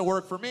because it doesn't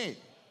work for me.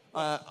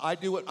 I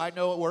do what I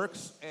know it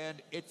works,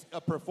 and it's a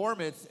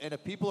performance. And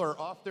if people are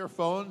off their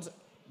phones,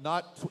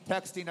 not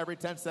texting every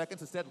 10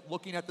 seconds, instead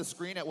looking at the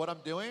screen at what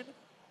I'm doing,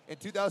 in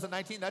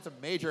 2019, that's a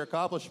major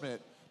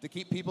accomplishment to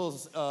keep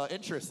people's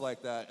interest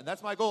like that. And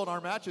that's my goal in our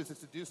matches, is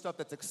to do stuff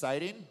that's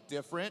exciting,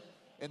 different,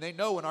 and they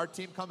know when our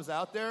team comes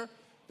out there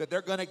that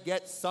they're going to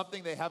get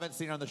something they haven't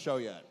seen on the show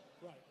yet.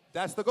 Right.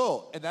 That's the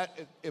goal. And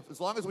that, if as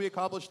long as we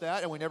accomplish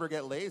that and we never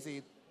get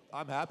lazy,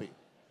 I'm happy.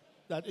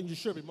 And you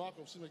should be.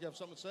 Marco, seem like you have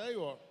something to say,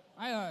 or?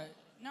 I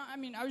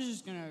was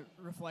just gonna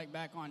reflect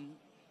back on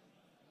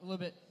a little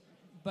bit,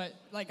 but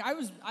like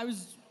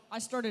I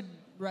started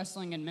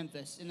wrestling in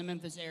the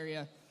Memphis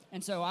area,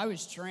 and so I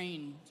was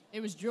trained.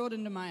 It was drilled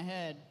into my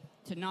head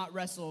to not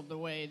wrestle the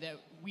way that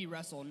we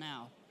wrestle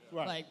now.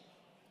 Right. Like,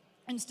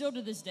 and still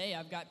to this day,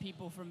 I've got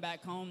people from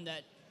back home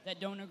that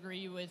don't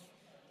agree with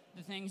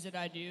the things that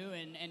I do,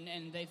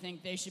 and they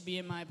think they should be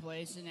in my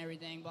place and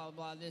everything, blah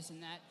blah blah, this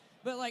and that.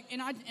 But like,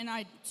 and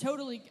I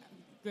totally.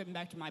 Getting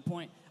back to my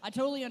point, I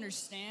totally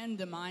understand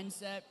the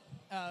mindset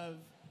of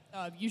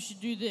you should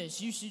do this,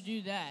 you should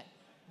do that.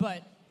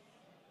 But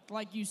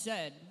like you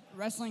said,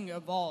 wrestling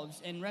evolves,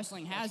 and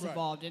wrestling has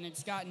evolved, and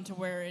it's gotten to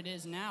where it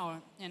is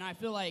now. And I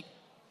feel like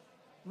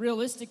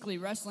realistically,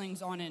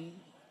 wrestling's on an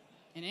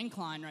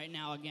incline right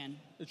now again.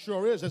 It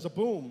sure is. There's a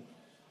boom.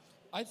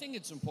 I think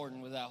it's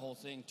important with that whole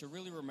thing to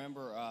really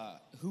remember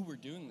who we're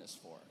doing this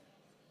for.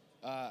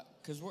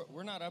 Because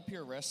we're not up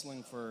here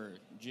wrestling for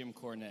Jim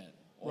Cornette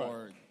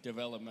or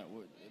development.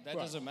 That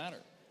doesn't matter.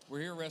 We're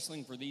here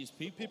wrestling for these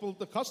people. People,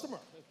 the customer,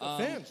 the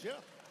fans, yeah.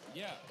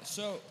 Yeah,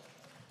 so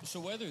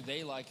whether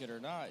they like it or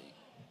not,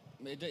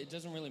 it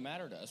doesn't really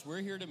matter to us. We're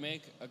here to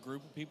make a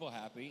group of people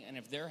happy, and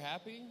if they're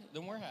happy,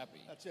 then we're happy.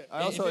 That's it.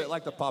 I also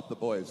like to pop the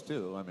boys,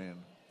 too. I mean,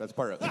 that's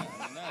part of it.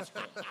 And that's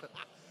great.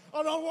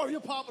 Oh, don't worry,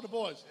 you're popping the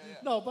boys. Yeah.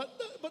 No, but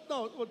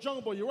no, well,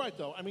 Jungle Boy, you're right,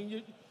 though. I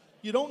mean,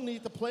 you don't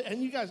need to play,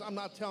 and you guys, I'm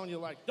not telling you,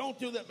 like, don't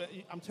do that, but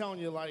I'm telling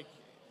you, like,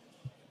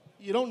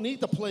 you don't need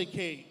to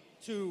placate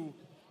to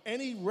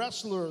any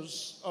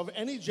wrestlers of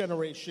any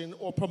generation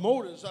or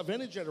promoters of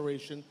any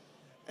generation,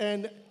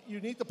 and you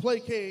need to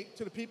placate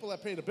to the people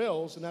that pay the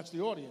bills, and that's the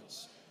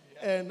audience.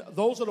 And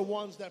those are the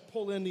ones that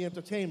pull in the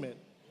entertainment.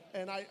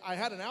 And I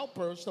had an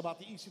outburst about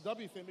the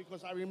ECW thing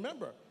because I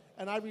remember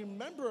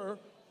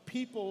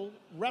people,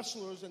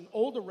 wrestlers and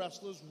older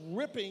wrestlers,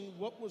 ripping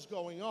what was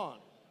going on.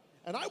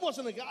 And I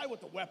wasn't a guy with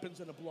the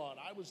weapons and the blood.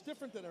 I was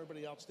different than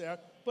everybody else there,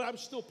 but I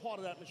was still part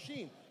of that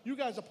machine. You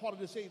guys are part of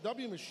this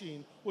AEW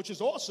machine, which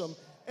is awesome.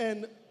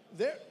 And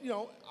there,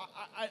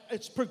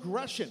 it's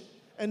progression.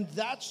 And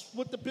that's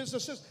what the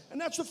business is.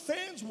 And that's what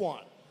fans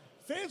want.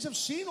 Fans have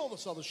seen all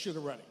this other shit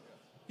already.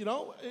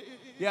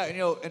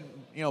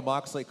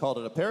 Moxley called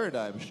it a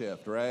paradigm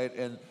shift, right?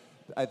 And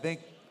I think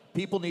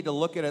people need to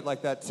look at it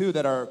like that too,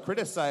 that are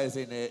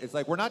criticizing it. It's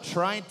like, we're not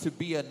trying to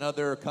be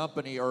another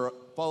company or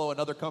follow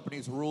another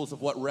company's rules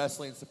of what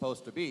wrestling is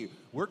supposed to be.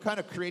 We're kind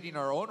of creating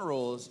our own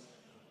rules.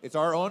 It's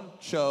our own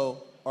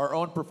show, our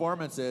own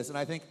performances, and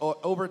I think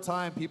over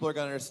time people are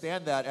going to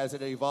understand that as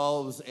it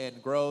evolves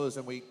and grows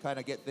and we kind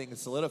of get things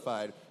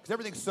solidified. Because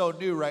everything's so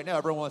new right now.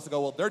 Everyone wants to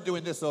go, well, they're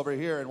doing this over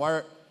here, and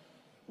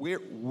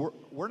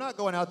we're not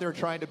going out there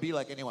trying to be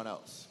like anyone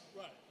else.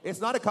 Right. It's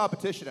not a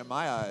competition in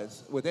my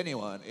eyes with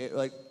anyone,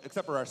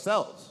 except for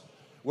ourselves.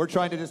 We're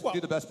trying to just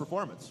do the best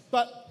performance.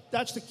 But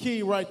that's the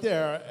key right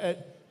there.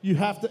 You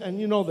have to, and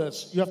you know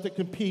this, you have to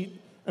compete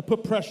and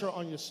put pressure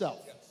on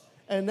yourself. Yes.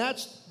 And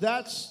that's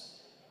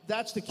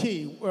the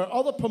key. Where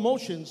other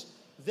promotions,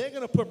 they're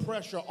going to put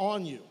pressure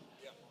on you.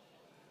 Yeah.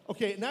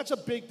 Okay, and that's a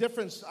big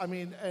difference. I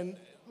mean, and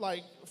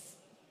like,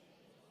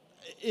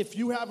 if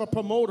you have a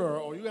promoter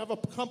or you have a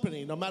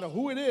company, no matter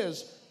who it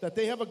is, that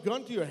they have a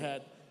gun to your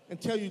head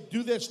and tell you,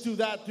 do this, do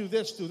that, do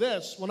this, do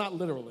this. Well, not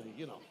literally,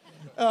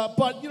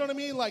 But you know what I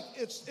mean? Like,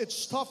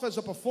 it's tough as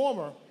a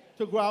performer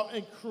to go out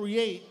and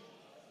create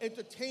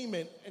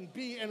entertainment and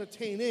be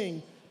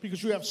entertaining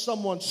because you have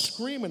someone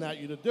screaming at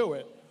you to do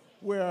it,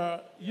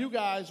 where you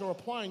guys are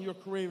applying your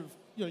creative,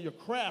 your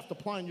craft,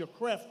 applying your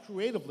craft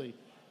creatively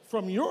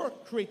from your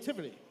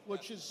creativity,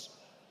 which is...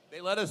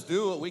 They let us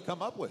do what we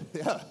come up with.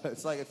 Yeah,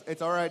 it's like,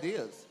 it's our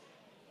ideas.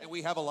 And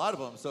we have a lot of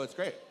them, so it's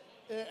great.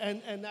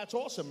 And that's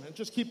awesome. And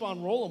just keep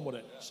on rolling with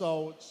it.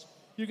 So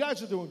you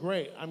guys are doing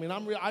great. I mean,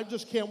 I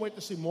just can't wait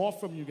to see more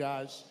from you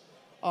guys.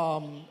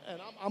 And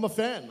I'm a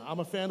fan. I'm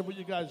a fan of what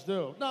you guys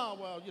do. No,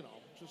 well,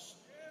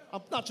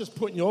 I'm not just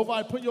putting you over.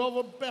 I put you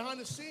over behind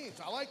the scenes.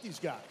 I like these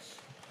guys.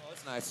 Oh,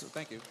 that's nice.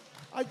 Thank you.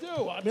 I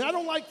do. I mean, I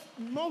don't like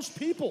most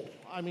people.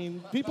 I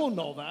mean, people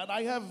know that.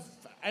 I have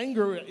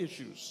anger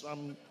issues.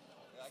 I'm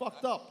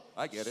fucked up.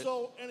 I get it.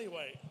 So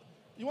anyway,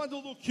 you want to do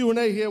a little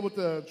Q&A here with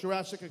the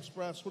Jurassic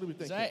Express? What do we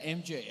think? Is that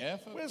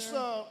MJF up Where's there?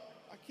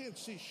 I can't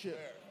see shit.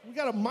 We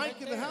got a mic Right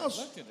in the there. house.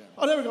 Look at him.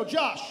 Oh, there we go,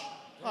 Josh.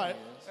 All right.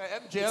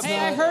 MJF. Hey,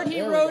 I heard he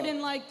There we rode go.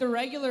 in like the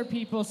regular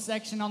people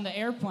section on the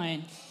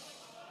airplane.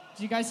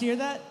 Did you guys hear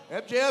that?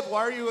 MJF,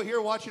 why are you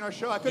here watching our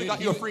show? I could have Dude,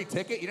 got you a he- free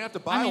ticket. You didn't have to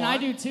buy I mean, one. I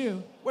do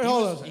too. Wait,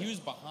 hold on a second. He was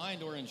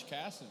behind Orange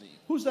Cassidy.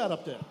 Who's that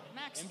up there?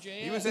 Max.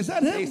 MJF. He was Is in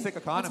that him? basic That's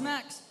economy.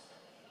 Max.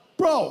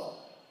 Bro,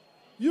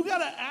 you got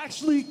to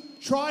actually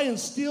try and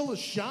steal the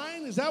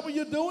shine? Is that what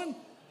you're doing?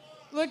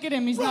 Look at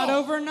him. He's Bro. not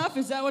over enough.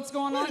 Is that what's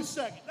going Wait on? a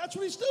second. That's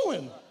what he's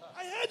doing.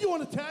 I had you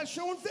on a Taz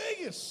show in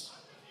Vegas.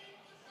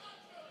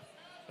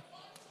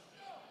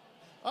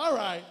 All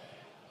right.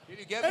 Can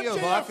you get me a MJF,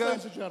 vodka?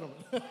 ladies and gentlemen.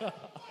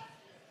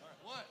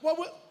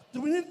 What?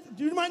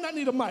 You might not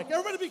need a mic.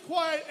 Everybody be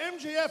quiet.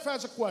 MJF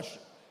has a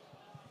question.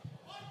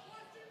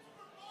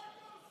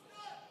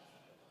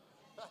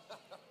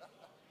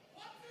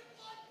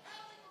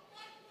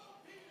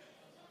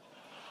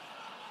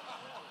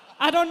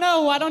 I don't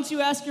know. Why don't you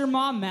ask your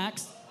mom,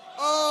 Max?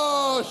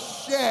 Oh,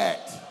 shit.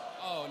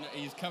 Oh, no,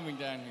 he's coming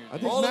down here. I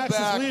dude. think Hold it Max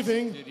back. is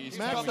leaving. Dude, he's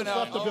Max coming has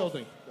left out. the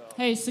building.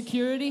 Hey,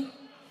 security.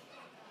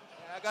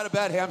 I got a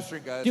bad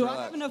hamstring, guys. Do I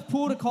Relax. have enough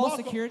pool to call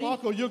security?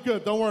 Marco, you're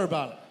good. Don't worry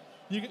about it.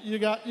 You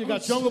got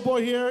Jungle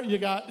Boy here. You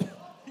got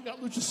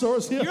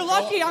Luchasaurus here. You're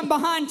lucky I'm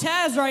behind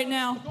Taz right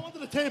now. Go under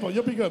the table.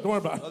 You'll be good. Don't worry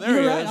about it. There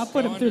You're he right. is. I'll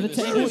put him Go through the under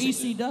the table.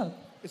 table. EC dub.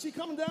 Is he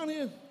coming down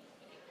here?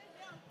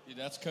 Dude,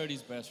 that's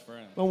Cody's best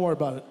friend. Don't worry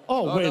about it.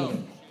 Oh, wait no. a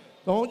minute.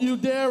 Don't you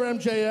dare,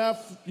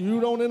 MJF. You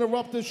don't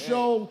interrupt this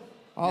show.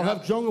 I'll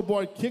have Jungle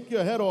Boy kick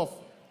your head off.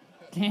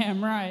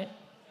 Damn right.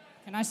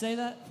 Can I say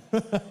that?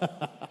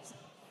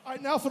 All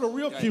right, now for the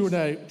real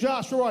Q&A.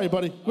 Josh, where are you,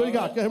 buddy? What do you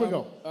got? Here we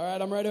go. All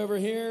right, I'm right over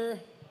here.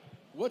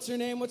 What's your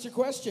name? What's your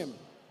question?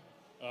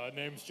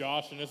 Name's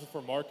Josh, and this is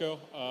for Marco.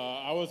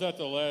 I was at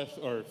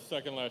the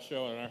second last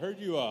show, and I heard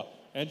you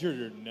injured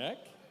your neck.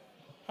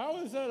 How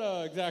is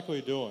that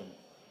exactly doing?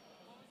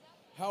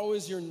 How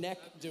is your neck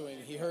doing?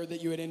 He heard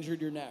that you had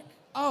injured your neck.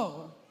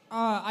 Oh,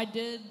 I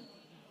did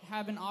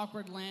have an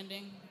awkward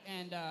landing,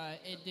 and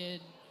it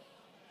did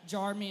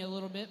jar me a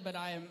little bit, but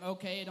I am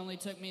okay. It only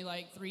took me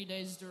like 3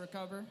 days to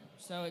recover.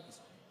 So,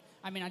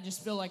 I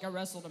just feel like I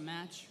wrestled a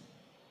match.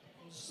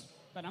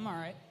 But I'm all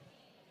right.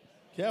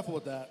 Careful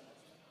with that.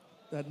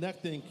 That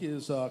neck thing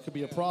could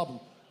be a problem.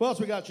 What else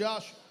we got,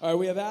 Josh? All right,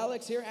 we have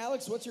Alex here.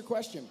 Alex, what's your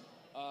question?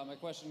 My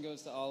question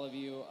goes to all of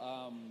you.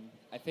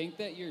 I think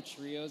that your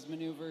trios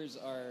maneuvers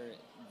are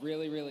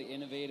really, really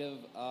innovative.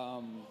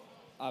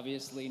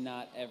 Obviously,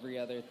 not every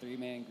other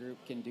three-man group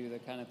can do the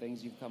kind of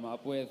things you've come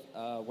up with.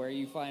 Where are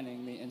you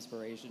finding the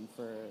inspiration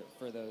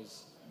for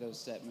those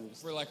set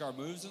moves? For like our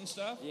moves and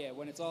stuff? Yeah,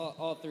 when it's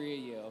all three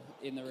of you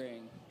in the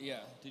ring. Yeah.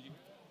 Did you?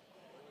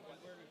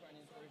 Where do we find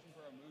inspiration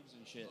for our moves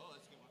and shit?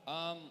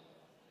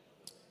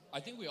 I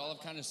think we all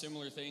have kind of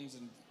similar things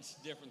and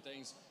different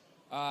things.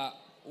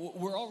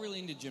 We're all really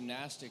into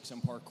gymnastics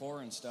and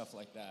parkour and stuff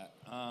like that.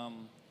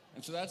 And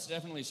so that's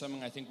definitely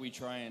something I think we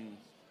try and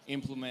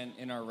implement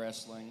in our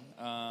wrestling.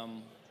 I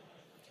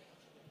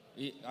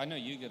know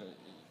you get a...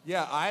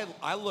 Yeah,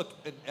 I look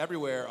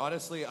everywhere.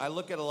 Honestly, I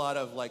look at a lot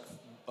of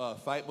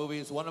fight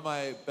movies. One of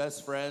my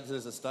best friends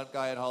is a stunt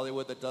guy in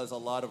Hollywood that does a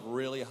lot of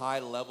really high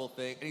level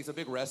things, and he's a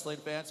big wrestling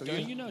fan. So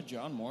Don't you know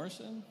John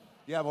Morrison?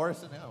 Yeah,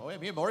 Morrison. Yeah, oh, yeah,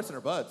 me and Morrison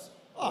are buds.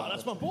 Oh,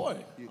 that's my boy.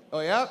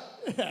 Oh yeah,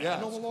 Yeah,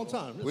 I know him a long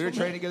time. We were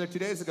training together 2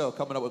 days ago,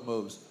 coming up with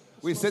moves.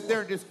 We sit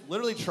there and just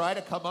literally try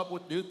to come up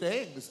with new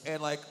things.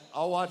 And I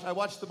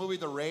watch the movie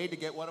The Raid to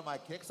get one of my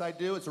kicks I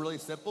do. It's really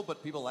simple,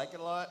 but people like it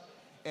a lot.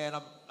 And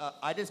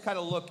I just kind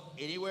of look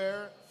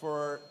anywhere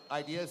for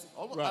ideas.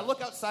 Right. I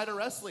look outside of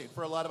wrestling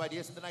for a lot of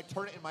ideas, and then I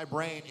turn it in my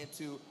brain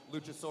into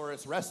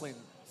Luchasaurus wrestling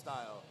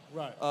style.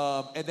 Right.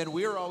 And then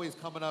we're always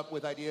coming up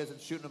with ideas and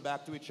shooting them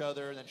back to each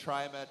other, and then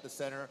try them at the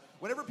center.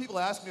 Whenever people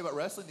ask me about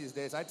wrestling these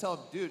days, I tell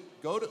them, dude,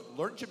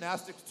 learn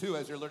gymnastics too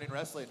as you're learning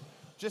wrestling.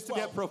 Just to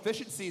get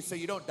proficiency so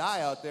you don't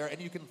die out there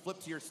and you can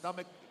flip to your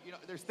stomach. You know,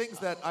 there's things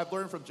that I've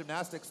learned from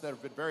gymnastics that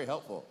have been very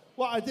helpful.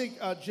 Well, I think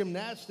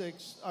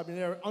gymnastics,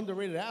 they're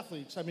underrated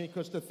athletes.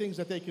 Because the things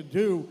that they can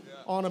do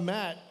on a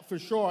mat, for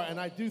sure. And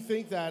I do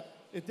think that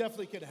it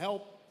definitely can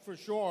help for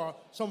sure,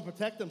 someone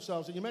protect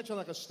themselves. And you mentioned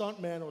like a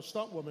stunt man or a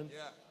stunt woman.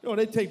 Yeah. You know,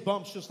 they take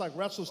bumps just like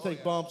wrestlers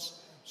take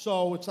bumps.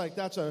 So it's like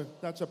that's a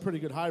pretty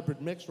good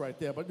hybrid mix right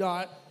there. But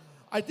no,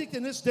 I think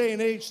in this day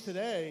and age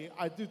today,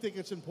 I do think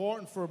it's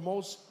important for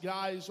most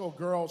guys or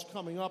girls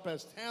coming up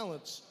as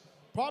talents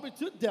probably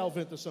to delve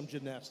into some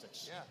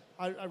gymnastics. Yeah.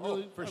 I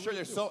really for I sure. really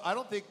There's do. so I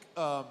don't think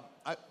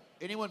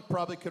anyone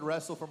probably could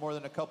wrestle for more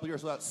than a couple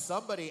years without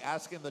somebody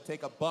asking them to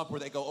take a bump where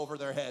they go over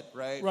their head,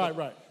 right? Right,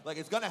 right. Like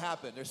it's gonna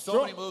happen. There's so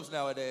Sure. many moves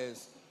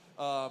nowadays,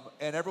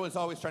 and everyone's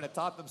always trying to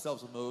top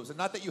themselves with moves. And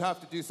not that you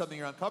have to do something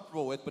you're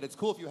uncomfortable with, but it's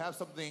cool if you have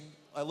something,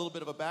 a little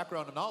bit of a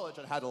background and knowledge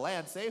on how to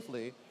land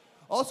safely.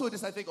 Also, it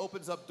just I think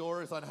opens up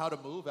doors on how to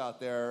move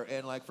out there.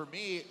 And like for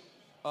me,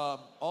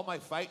 all my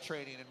fight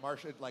training in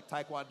martial, like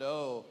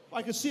Taekwondo.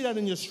 I can see that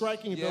in your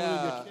striking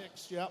ability, your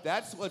kicks. Yeah.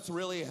 That's what's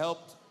really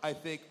helped, I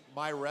think,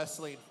 my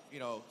wrestling,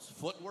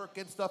 footwork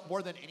and stuff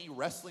more than any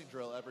wrestling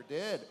drill ever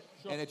did.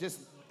 Sure.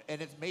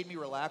 And it's made me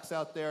relax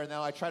out there. And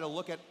now I try to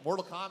look at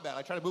Mortal Kombat.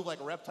 I try to move like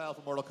a reptile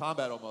from Mortal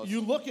Kombat almost.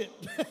 You look it.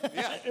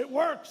 Yeah. It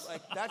works.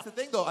 Like that's the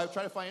thing, though. I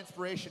try to find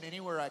inspiration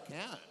anywhere I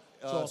can.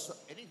 awesome.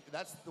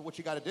 That's what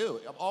you got to do.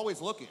 I'm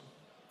always looking.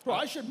 Bro,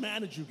 I should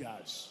manage you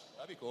guys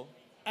That'd be cool.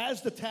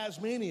 as the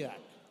Tasmaniac.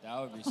 That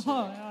would be sick.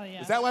 Oh, hell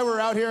yeah. Is that why we're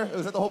out here?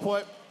 Is that the whole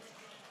point?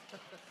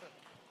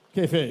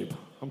 Kayfabe.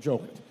 I'm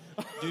joking.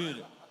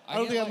 Dude, I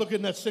don't think I look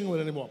in that singlet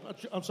anymore.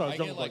 I'm sorry, I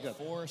Jungle get Boy, like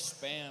go. 4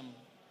 spam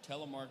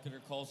telemarketer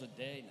calls a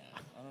day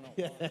now. I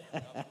don't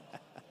know.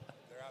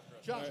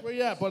 Josh, where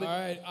you at, buddy? All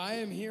right, I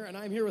am here, and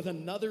I'm here with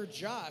another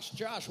Josh.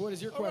 Josh, what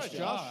is your All right, question?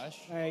 Josh.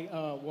 Hey,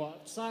 well,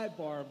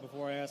 sidebar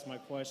before I ask my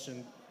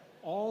question.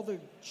 All the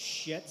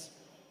shit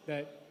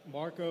that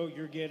Marco,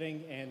 you're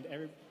getting, and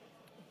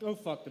go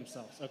fuck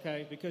themselves,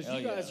 okay? Because Hell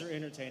you guys yeah. are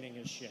entertaining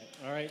as shit,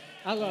 all right?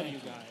 I love you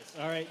guys,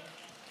 all right?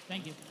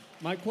 Thank you.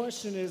 My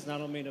question is, and I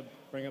don't mean to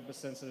bring up a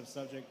sensitive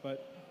subject,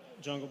 but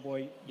Jungle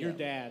Boy, your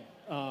dad,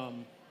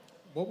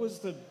 what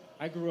was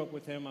I grew up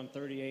with him, I'm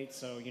 38,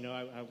 so,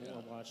 I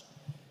watched.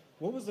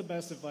 What was the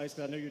best advice,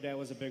 because I know your dad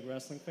was a big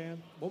wrestling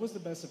fan, what was the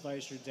best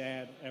advice your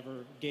dad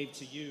ever gave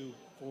to you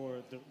for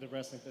the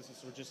wrestling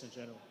business or just in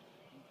general?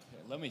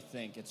 Okay, let me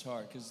think. It's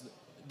hard because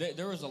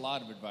there was a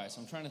lot of advice.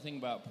 I'm trying to think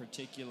about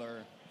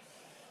particular.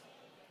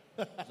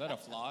 Is that a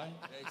fly?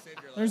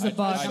 There's a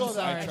bug. I I'm saw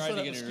that. I sorry. tried I saw to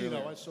that get it mosquito.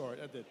 earlier. I saw it.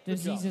 I did. Good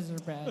job. Diseases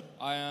are bad.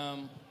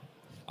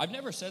 I've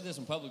never said this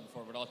in public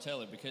before, but I'll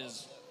tell it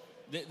because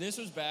this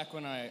was back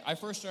when I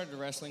first started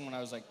wrestling when I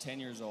was like 10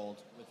 years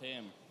old with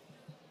him.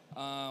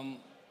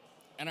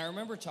 And I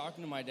remember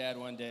talking to my dad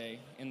one day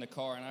in the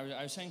car, and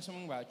I was saying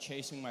something about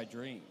chasing my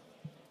dream.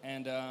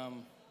 And,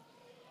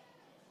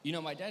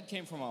 my dad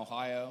came from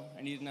Ohio,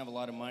 and he didn't have a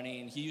lot of money,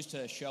 and he used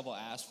to shovel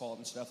asphalt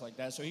and stuff like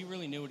that, so he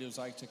really knew what it was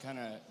like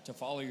to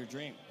follow your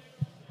dream.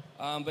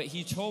 But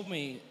he told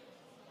me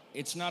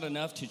it's not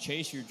enough to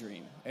chase your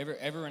dream.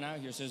 Everyone out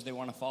here says they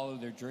want to follow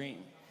their dream.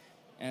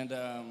 And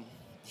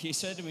he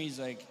said to me, he's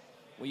like,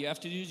 what you have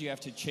to do is you have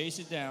to chase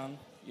it down,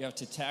 you have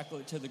to tackle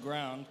it to the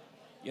ground,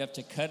 you have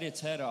to cut its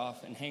head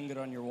off and hang it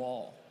on your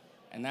wall.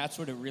 And that's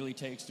what it really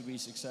takes to be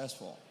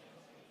successful.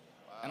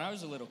 And I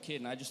was a little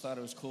kid, and I just thought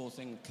it was a cool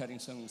thing cutting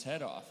someone's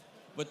head off.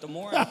 But the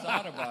more I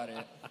thought about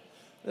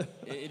it,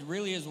 it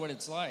really is what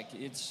it's like.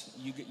 It's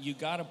you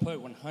got to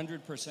put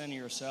 100% of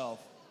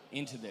yourself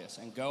into this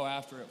and go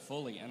after it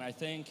fully. And I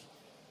think,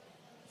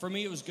 for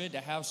me, it was good to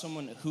have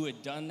someone who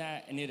had done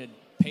that, and it had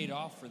paid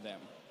off for them.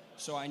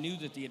 So I knew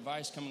that the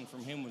advice coming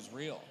from him was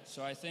real.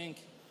 So I think,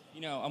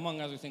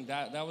 among other things,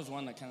 that was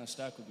one that kind of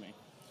stuck with me.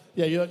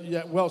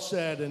 Yeah, well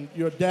said. And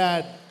your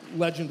dad,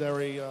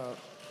 legendary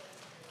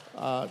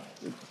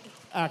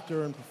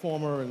actor and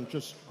performer, and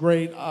just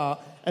great.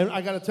 And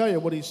I got to tell you,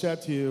 what he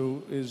said to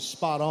you is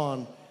spot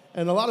on.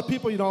 And a lot of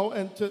people,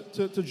 and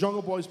to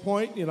Jungle Boy's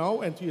point,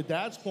 and to your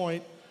dad's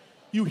point,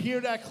 you hear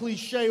that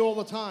cliche all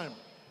the time.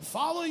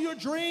 Follow your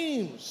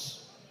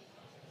dreams.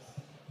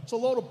 It's a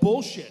load of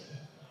bullshit.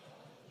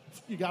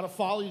 You got to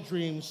follow your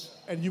dreams,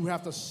 and you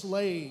have to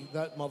slay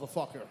that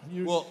motherfucker.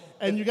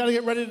 And you got to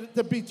get ready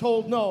to be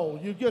told no.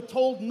 You get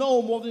told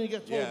no more than you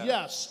get told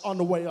yes on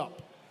the way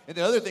up. And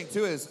the other thing,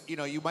 too, is,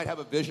 you might have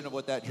a vision of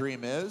what that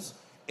dream is,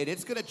 and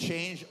it's going to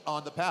change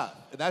on the path.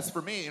 And that's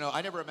for me,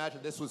 I never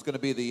imagined this was going to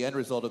be the end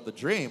result of the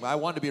dream. I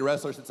wanted to be a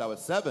wrestler since I was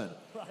 7.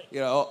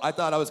 Right. I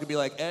thought I was going to be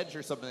like Edge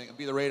or something and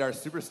be the Radar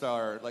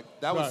superstar. Like,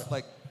 that was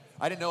like,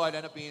 I didn't know I'd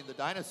end up being the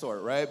dinosaur,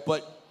 right?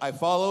 But I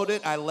followed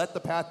it. I let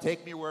the path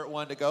take me where it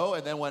wanted to go.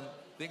 And then when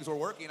things were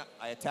working,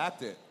 I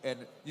attacked it. And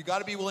you got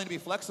to be willing to be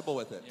flexible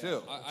with it,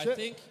 too. I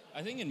think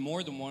in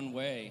more than one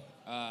way,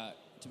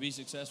 to be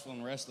successful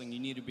in wrestling, you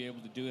need to be able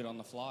to do it on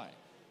the fly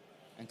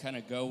and kind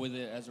of go with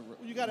it as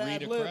you got to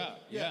read a ad-lib. crowd.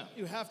 Yeah,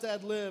 you have to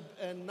ad-lib,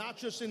 and not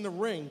just in the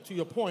ring, to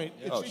your point.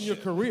 Yeah. It's in your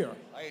career.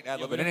 I ain't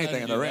ad-libbing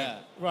anything in the ring.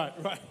 Right.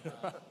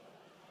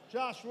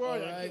 Josh, where are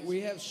you? All right,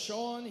 we have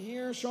Sean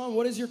here. Sean,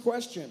 what is your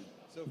question?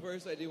 So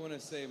first, I do want to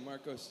say,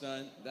 Marco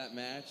Stunt, that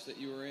match that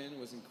you were in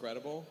was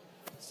incredible.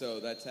 So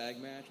that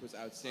tag match was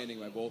outstanding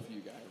by both of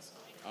you guys.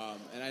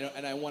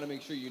 And I want to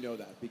make sure you know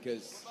that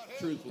because,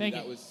 truthfully,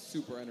 that was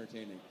super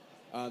entertaining.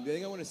 The other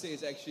thing I want to say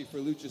is actually for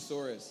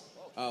Luchasaurus,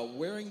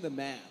 wearing the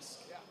mask.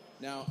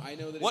 Now, I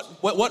know that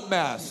What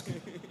mask?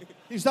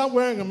 He's not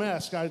wearing a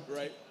mask.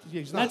 Right.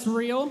 He's not. That's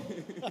real.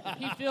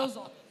 He feels.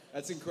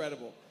 That's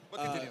incredible.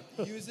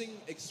 Using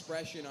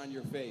expression on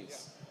your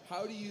face.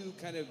 How do you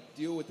kind of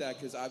deal with that?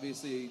 Because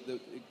obviously you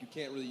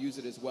can't really use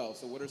it as well.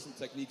 So what are some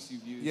techniques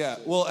you've used? Yeah,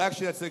 well,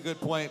 actually, that's a good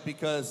point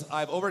because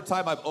over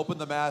time I've opened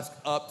the mask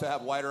up to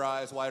have wider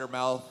eyes, wider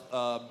mouth.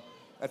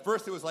 At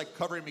first, it was like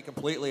covering me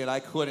completely, and I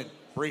couldn't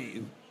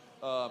breathe,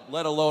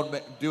 let alone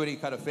do any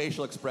kind of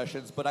facial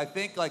expressions. But I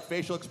think like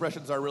facial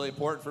expressions are really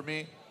important for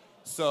me.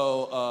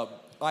 So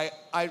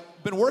I've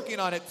been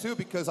working on it too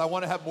because I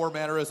want to have more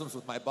mannerisms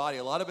with my body.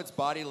 A lot of it's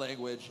body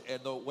language,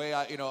 and the way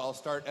I'll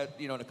start at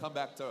to come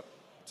back to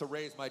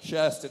raise my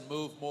chest and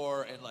move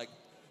more and like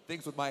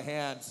things with my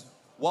hands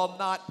while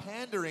not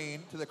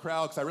pandering to the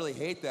crowd because I really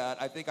hate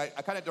that. I think I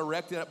kind of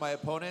direct it at my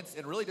opponents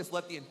and really just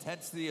let the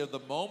intensity of the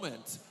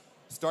moment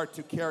start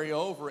to carry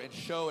over and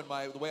show in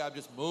the way I'm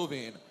just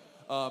moving.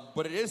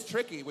 But it is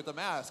tricky with the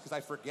mask because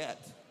I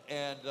forget.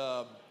 And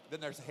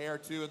then there's hair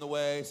too in the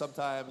way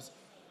sometimes.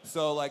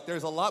 So like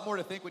there's a lot more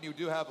to think when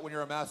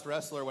you're a masked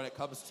wrestler when it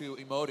comes to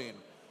emoting.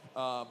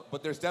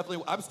 But there's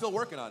definitely, I'm still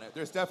working on it.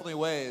 There's definitely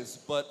ways,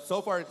 but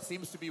so far it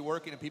seems to be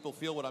working and people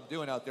feel what I'm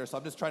doing out there. So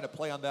I'm just trying to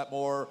play on that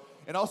more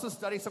and also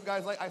study some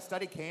guys. Like I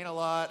study Kane a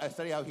lot. I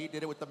study how he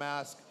did it with the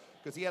mask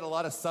because he had a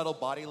lot of subtle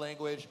body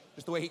language,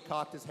 just the way he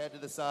cocked his head to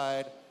the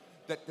side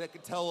that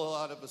could tell a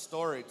lot of the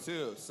story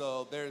too.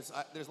 So there's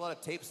a lot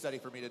of tape study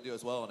for me to do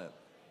as well in it.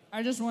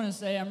 I just want to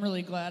say I'm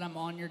really glad I'm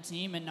on your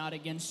team and not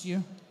against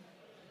you.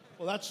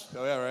 Well, that's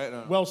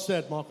right. Well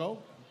said, Marco.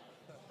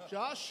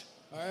 Josh?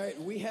 All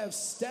right, we have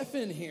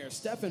Stefan here.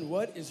 Stefan,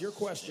 what is your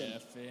question?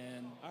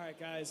 All right,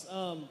 guys.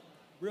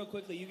 Real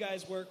quickly, you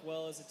guys work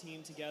well as a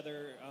team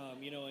together,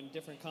 in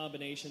different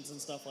combinations and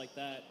stuff like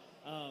that.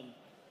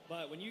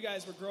 But when you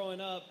guys were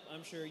growing up,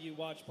 I'm sure you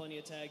watched plenty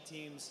of tag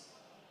teams.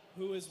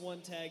 Who is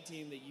one tag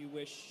team that you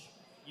wish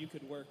you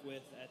could work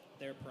with at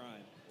their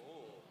prime?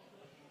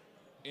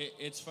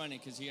 It's funny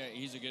because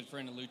he's a good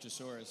friend of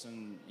Luchasaurus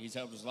and he's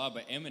helped us a lot.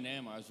 But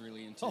Eminem, I was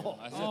really into. I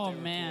thought they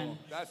were man.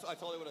 cool. I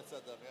totally would have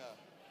said them. Yeah.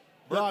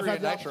 Well, I've Mercury had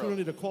and the Nitro.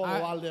 opportunity to call a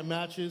lot of their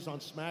matches on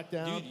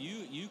SmackDown.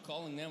 Dude, you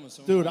calling them was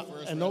some Dude, of my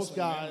first and those wrestling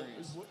guys,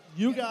 memories.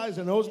 you guys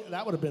and those,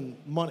 that would have been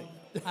money.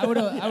 I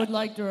would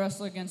like to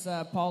wrestle against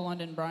Paul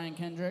London, Brian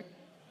Kendrick.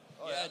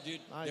 Yeah, dude,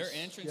 Nice. their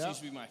entrance Yeah. used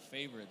to be my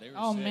favorite. They were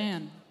Oh sick.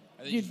 man,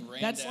 They dude, just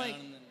ran that's down like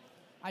and then,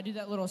 I do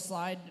that little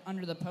slide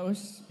under the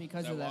post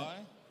because is of that that.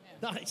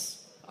 why? Nice.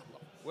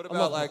 What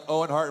about like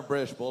Owen Hart and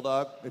British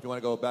Bulldog? If you want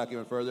to go back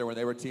even further, when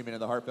they were teaming in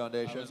the Hart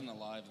Foundation. I wasn't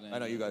alive then. I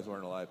know you guys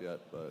weren't alive yet,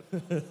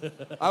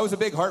 but I was a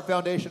big Hart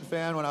Foundation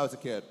fan when I was a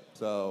kid.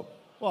 So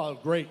Well,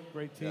 great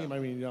team. Yeah. I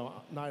mean,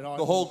 Night Hart.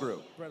 the whole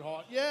group. Bret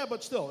Hart. Yeah,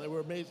 but still, they were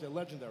amazing. They're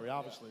legendary,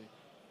 obviously.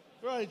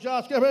 All right,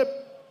 Josh, get it.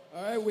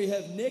 All right, we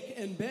have Nick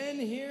and Ben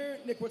here.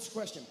 Nick, what's your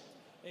question?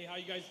 Hey, how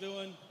you guys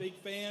doing? Big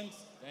fans.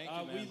 Thank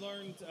you, man. We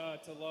learned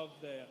to love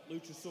the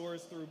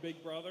Luchasaurus through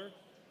Big Brother,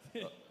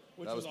 which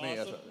that was me,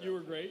 awesome. that's- You were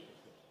great.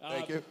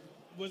 Thank you.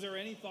 Was there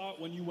any thought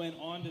when you went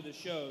on to the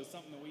show,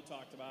 something that we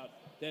talked about,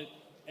 that,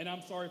 and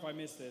I'm sorry if I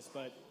missed this,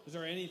 but was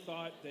there any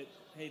thought that,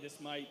 hey, this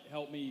might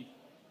help me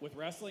with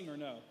wrestling or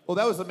no? Well,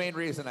 that was the main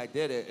reason I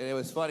did it, and it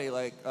was funny.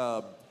 Like,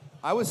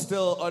 I was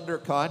still under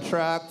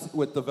contract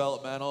with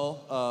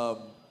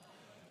developmental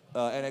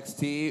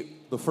NXT.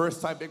 The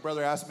first time Big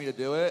Brother asked me to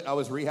do it, I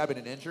was rehabbing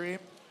an injury,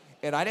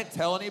 and I didn't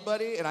tell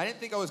anybody, and I didn't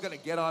think I was going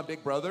to get on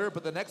Big Brother.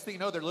 But the next thing you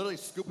know, they're literally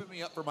scooping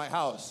me up from my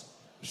house.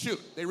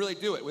 Shoot, they really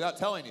do it without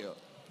telling you.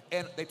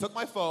 And they took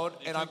my phone,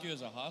 They and took you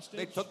as a hostage?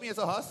 They took me as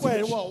a hostage.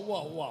 Wait,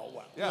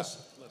 whoa. Yeah.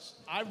 Listen.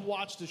 I've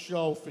watched the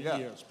show for Yeah.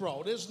 years.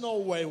 Bro, there's no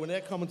way when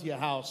they're coming to your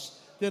house,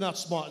 they're not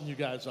smarting you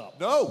guys up.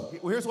 No.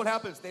 Well, here's what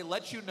happens. They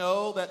let you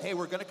know that, hey,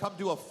 we're going to come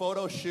do a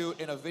photo shoot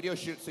and a video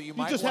shoot, so you You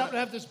might just wanna... happen to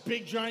have this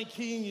big giant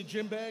key in your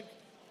gym bag?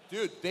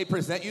 Dude, they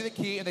present you the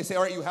key, and they say,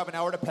 all right, you have an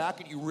hour to pack,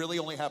 and you really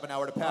only have an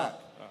hour to pack.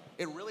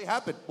 It really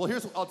happened. Well,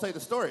 I'll tell you the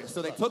story.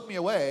 So they took me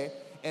away,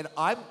 and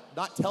I'm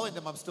not telling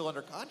them I'm still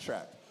under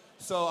contract.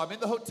 So I'm in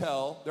the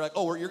hotel. They're like,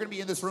 oh, you're going to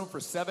be in this room for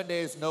 7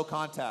 days, no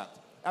contact.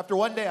 After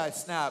one day, I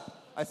snap.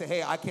 I say,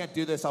 hey, I can't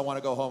do this. I want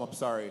to go home. I'm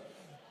sorry.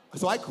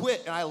 So I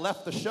quit, and I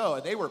left the show,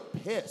 and they were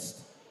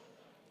pissed.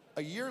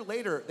 A year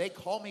later, they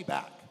called me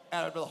back.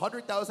 Out of the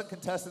 100,000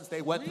 contestants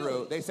they went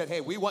through, they said, hey,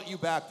 we want you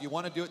back. Do you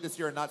want to do it this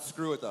year and not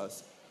screw with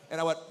us?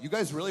 And I went, you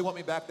guys really want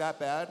me back that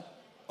bad?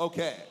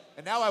 Okay.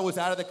 And now I was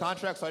out of the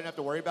contract, so I didn't have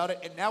to worry about it.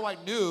 And now I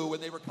knew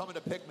when they were coming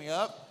to pick me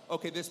up,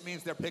 okay, this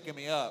means they're picking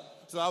me up.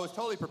 So I was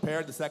totally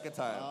prepared the second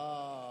time.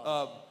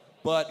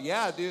 But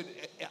yeah, dude,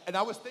 and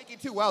I was thinking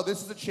too, wow,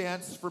 this is a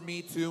chance for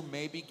me to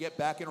maybe get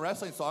back in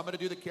wrestling. So I'm going to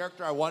do the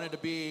character I wanted to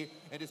be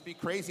and just be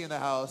crazy in the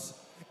house.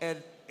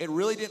 And it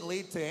really didn't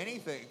lead to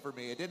anything for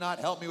me. It did not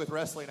help me with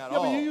wrestling at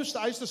all. But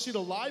I used to see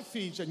the live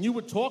feeds, and you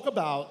would talk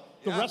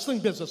about the wrestling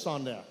business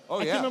on there. Oh,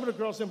 I yeah. can't remember the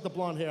girl's name with the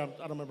blonde hair. I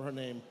don't remember her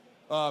name.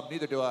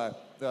 Neither do I.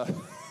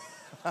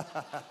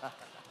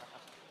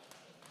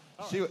 All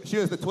She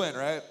was the twin,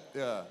 right?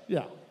 Yeah.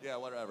 Yeah. Yeah,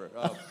 whatever.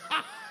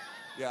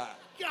 Yeah.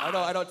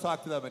 I don't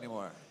talk to them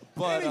anymore.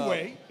 But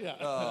anyway,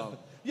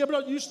 yeah,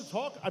 but you used to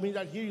talk. I mean,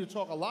 I hear you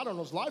talk a lot on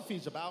those live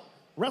feeds about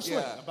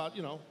wrestling, about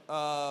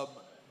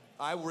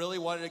I really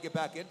wanted to get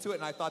back into it,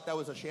 and I thought that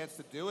was a chance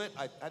to do it.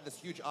 I had this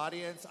huge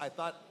audience. I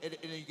thought, and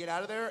you get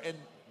out of there, and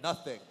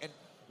nothing. And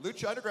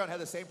Lucha Underground had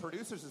the same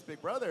producers as Big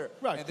Brother.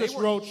 Right, and Chris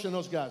Roach and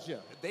those guys, yeah.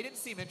 They didn't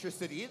seem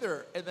interested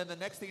either. And then the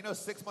next thing you know,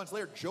 6 months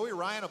later, Joey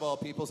Ryan, of all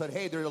people, said,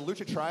 hey, there's a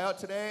Lucha tryout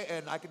today,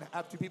 and I can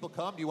have 2 people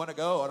come. Do you want to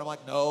go? And I'm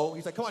like, no.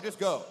 He's like, come on, just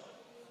go.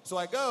 So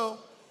I go.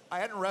 I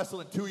hadn't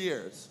wrestled in 2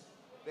 years.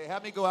 They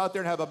had me go out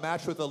there and have a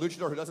match with a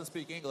luchador who doesn't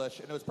speak English,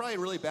 and it was probably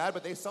really bad,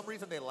 but some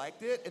reason they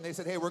liked it, and they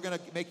said, hey, we're going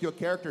to make you a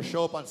character,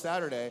 show up on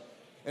Saturday.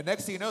 And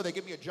next thing you know, they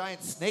give me a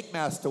giant snake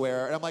mask to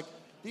wear, and I'm like,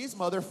 these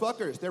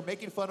motherfuckers, they're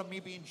making fun of me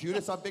being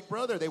Judas on Big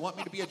Brother. They want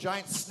me to be a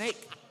giant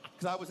snake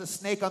because I was a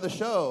snake on the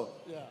show.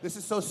 Yeah. This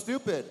is so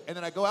stupid. And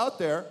then I go out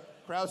there,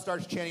 crowd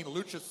starts chanting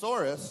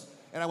Luchasaurus,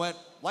 and I went,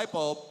 light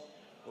bulb,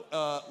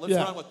 let's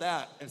run with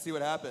that and see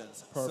what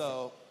happens. Perfect.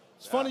 So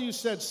it's funny you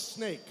said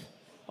snake.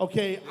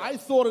 Okay, I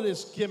thought of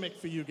this gimmick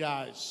for you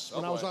guys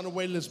when I was on the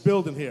way to this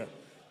building here.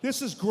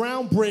 This is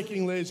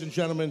groundbreaking, ladies and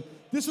gentlemen.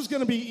 This is going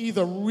to be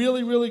either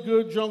really, really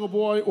good, Jungle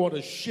Boy, or the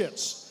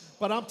shits.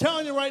 But I'm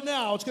telling you right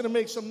now, it's going to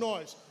make some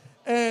noise.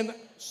 And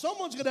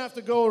someone's going to have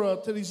to go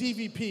to these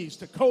EVPs,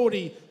 to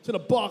Cody, to the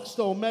Bucks,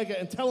 to Omega,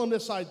 and tell them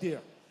this idea.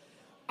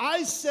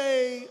 I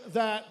say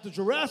that the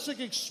Jurassic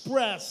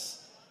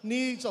Express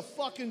needs a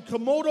fucking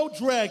Komodo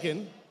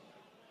dragon.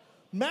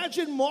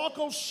 Imagine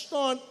Marco's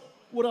stunt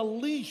with a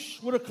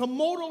leash, with a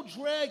Komodo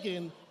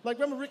dragon. Like,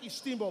 remember Ricky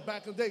Steamboat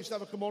back in the day used to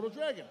have a Komodo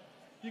dragon.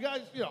 You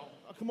guys,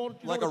 a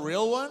Komodo... Like a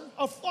real one?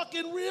 A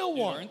fucking real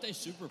one. Aren't they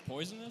super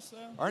poisonous, though?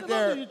 Aren't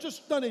there...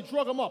 They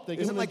drug them up. They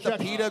Isn't like the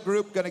PETA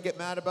group going to get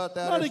mad about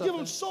that? No, or they something? give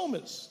them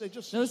somas. They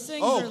just... Those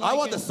things are like I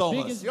want the as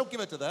somas. big as- You don't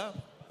give it to them.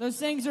 Those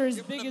things are as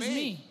big as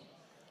me.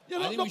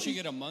 I think we should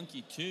get a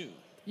monkey, too.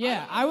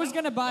 Yeah, I was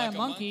gonna buy Like a a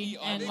monkey monkey,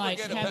 and I like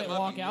think we'll get a have pet it walk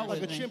monkey. out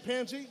Like with a me.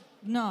 chimpanzee?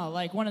 No,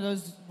 like one of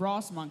those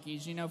Ross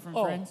monkeys, from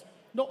Oh. Friends.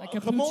 No, like a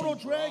Capuchin.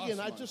 Komodo dragon,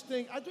 I just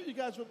think... I thought you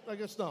guys would... I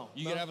guess no.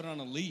 You could have it on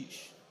a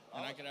leash,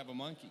 and I could have a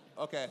monkey.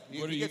 Okay.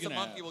 What are He you gets a gonna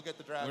monkey, have? we'll get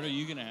the dragon. What are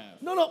you gonna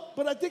have? No,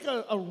 but I think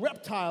a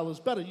reptile is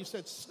better. You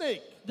said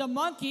snake. The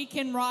monkey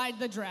can ride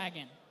the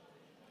dragon.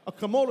 A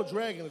Komodo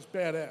dragon is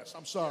badass.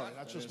 I'm sorry.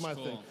 That's just is my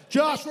cool. thing.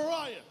 Josh, where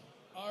are you?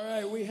 All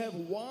right, we have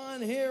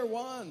Juan here.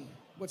 Juan,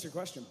 what's your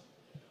question?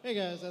 Hey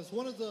guys, as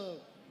one of the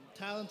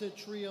talented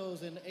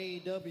trios in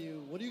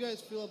AEW, what do you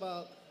guys feel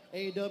about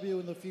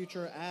AEW in the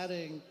future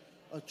adding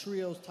a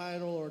trios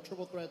title or a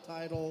triple threat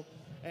title?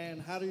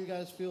 And how do you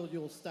guys feel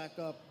you'll stack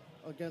up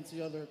against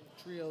the other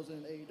trios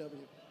in AEW?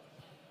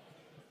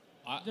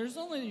 There's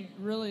only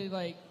really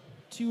like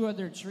 2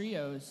 other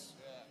trios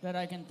that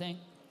I can think,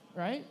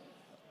 right?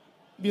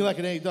 Be like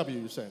an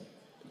AEW, you're saying?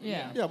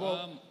 Yeah. Yeah,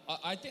 well...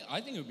 I think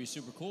it would be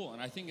super cool,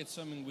 and I think it's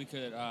something we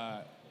could,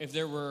 if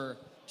there were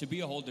to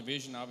be a whole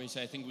division,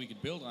 obviously I think we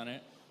could build on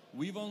it.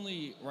 We've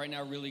only right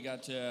now really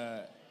got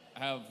to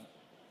have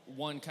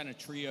one kind of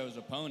trio's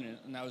opponent,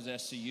 and that was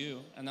SCU,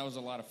 and that was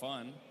a lot of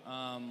fun.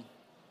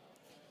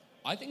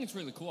 I think it's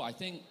really cool. I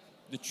think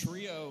the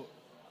trio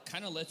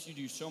kind of lets you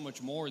do so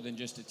much more than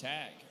just a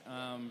tag.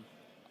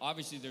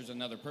 Obviously there's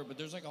another but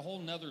there's like a whole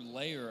nother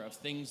layer of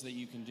things that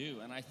you can do,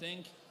 and I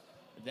think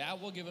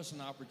that will give us an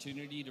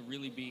opportunity to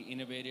really be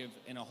innovative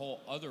in a whole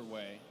other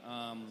way.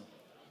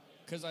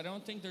 Because I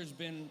don't think there's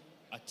been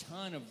a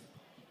ton of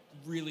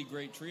really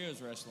great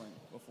trios wrestling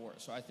before.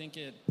 So I think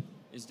it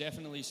is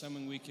definitely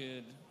something we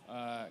could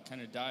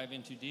kind of dive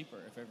into deeper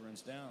if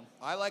everyone's down.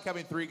 I like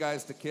having 3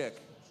 guys to kick.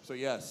 So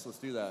yes, let's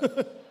do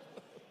that.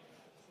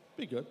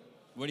 Be good.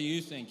 What do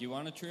you think? You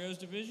want a trios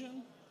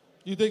division?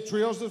 You think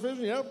trios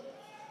division? Yep.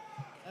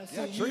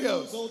 SCU,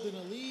 trios. Golden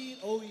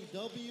Elite,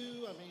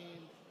 OEW. I mean,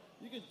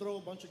 you can throw a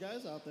bunch of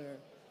guys out there.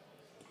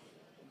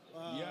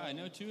 Yeah, I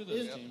know 2 of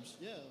those teams.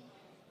 Yeah.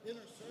 Inner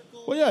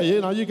Circle. Well,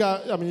 yeah, you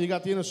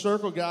got the Inner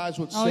Circle guys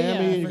with Oh, yeah,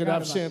 Sammy. I You could forgot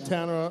have about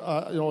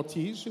Santana,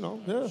 Ortiz, Yeah,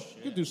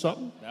 you could do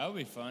something. That would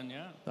be fun,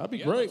 yeah. That'd be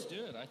Yeah, great. Let's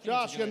do it. I think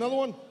Josh, it's a you got good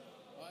another idea.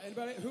 one?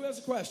 Anybody who has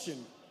a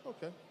question?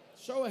 Okay.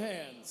 Show of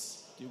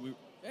hands. Dude, we,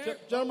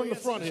 Gentlemen in the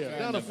front here.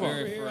 Down the Over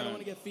front. here, I front. don't want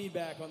to get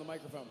feedback on the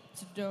microphone.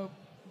 It's a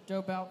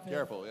dope outfit.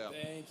 Careful, yeah.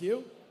 Thank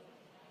you.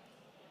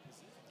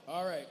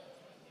 All right.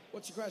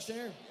 What's your question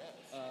here?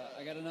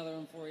 I got another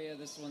one for you.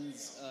 This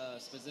one's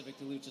specific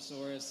to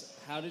Luchasaurus.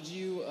 How did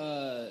you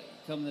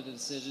come to the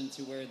decision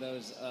to wear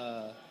those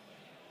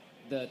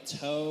the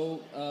toe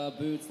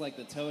boots, like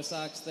the toe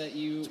socks that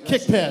you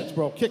Kick wrestle pads, in?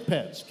 bro. Kick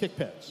pads. Kick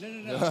pads.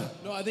 No,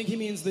 no, I think he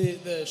means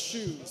the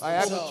shoes. I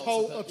actually-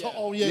 themselves.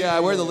 Oh, yeah. Yeah,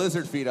 I wear the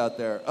lizard feet out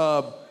there.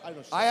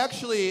 I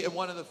actually am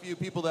one of the few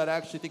people that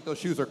actually think those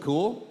shoes are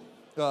cool.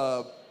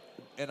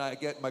 And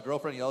my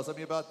girlfriend yells at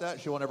me about that.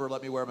 She won't ever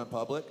let me wear them in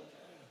public.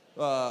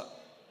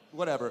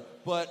 Whatever.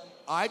 But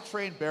I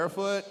train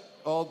barefoot.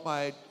 All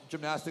my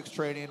gymnastics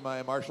training,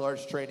 my martial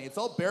arts training, it's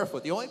all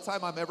barefoot. The only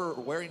time I'm ever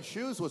wearing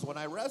shoes was when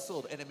I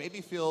wrestled, and it made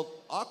me feel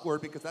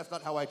awkward because that's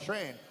not how I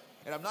train.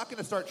 and I'm not going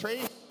to start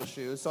training those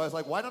shoes. So I was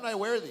like, why don't I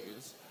wear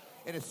these?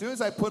 And as soon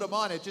as I put them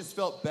on, it just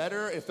felt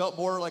better. It felt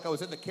more like I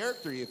was in the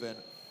character even.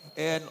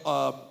 And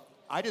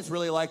I just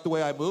really like the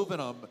way I move in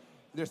them.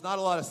 There's not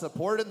a lot of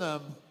support in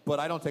them, but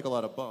I don't take a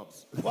lot of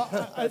bumps. Well,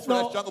 that's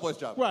Jungle Boy's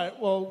job. Right.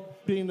 Well,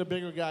 being the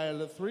bigger guy of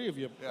the three of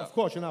you, of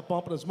course, you're not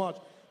bumping as much.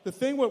 The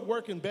thing with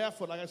working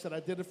barefoot, like I said, I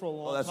did it for a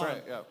long time. Oh, that's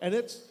right, yeah. And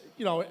it's,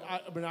 you know,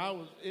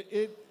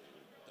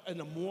 and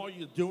the more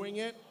you're doing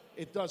it,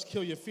 it does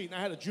kill your feet. And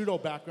I had a judo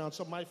background,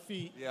 so my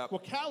feet were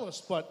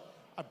calloused, but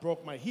I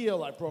broke my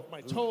heel, I broke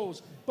my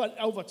toes. But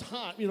over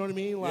time, you know what I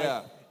mean?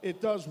 Like, it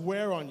does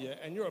wear on you,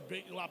 and you're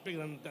a lot bigger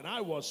than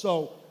I was.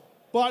 So,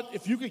 but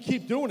if you can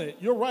keep doing it,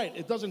 you're right.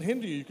 It doesn't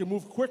hinder you. You can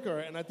move quicker,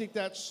 and I think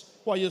that's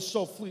why you're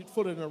so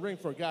fleet-footed in the ring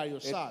for a guy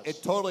your size.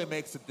 It totally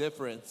makes a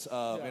difference, you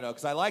know,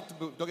 because I like to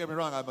move. Don't get me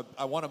wrong,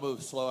 I want to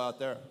move slow out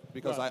there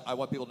because I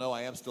want people to know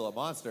I am still a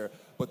monster.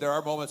 But there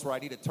are moments where I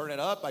need to turn it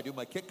up. I do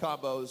my kick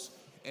combos,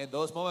 and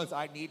those moments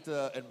I need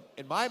to,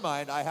 in my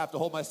mind, I have to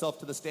hold myself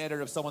to the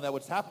standard of someone that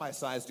was half my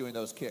size doing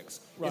those kicks.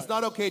 Right. It's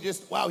not okay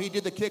just, wow, he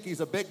did the kick, he's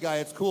a big guy,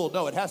 it's cool.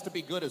 No, it has to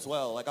be good as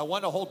well. Like, I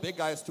want to hold big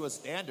guys to a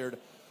standard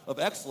of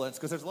excellence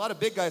because there's a lot of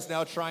big guys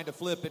now trying to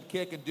flip and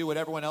kick and do what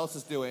everyone else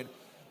is doing.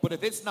 But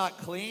if it's not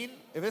clean,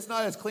 if it's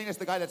not as clean as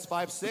the guy that's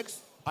 5'6",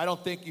 I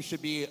don't think you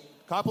should be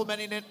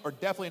complimenting it or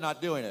definitely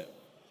not doing it.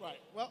 Right.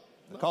 Well,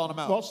 calling them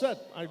out. Well said.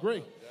 I agree.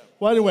 Yeah.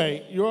 Well,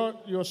 anyway,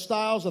 your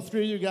styles, the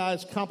three of you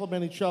guys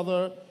complement each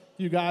other.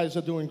 You guys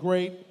are doing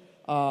great.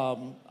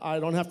 I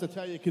don't have to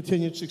tell you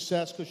continued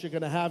success because you're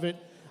going to have it.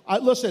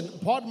 Listen,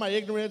 pardon my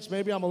ignorance.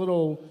 Maybe I'm a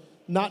little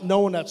not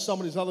knowing that some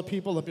of these other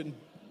people have been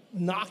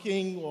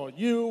knocking or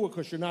you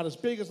because you're not as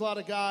big as a lot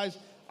of guys.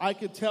 I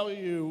could tell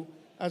you,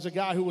 as a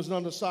guy who was an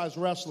undersized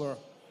wrestler,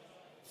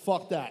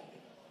 fuck that.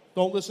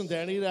 Don't listen to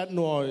any of that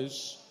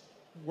noise.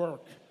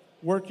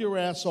 Work your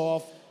ass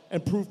off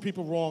and prove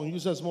people wrong.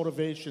 Use that as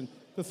motivation.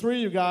 The three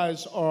of you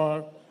guys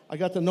are, I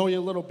got to know you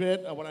a little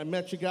bit when I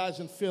met you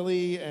guys in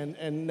Philly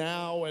and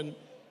now, and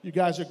you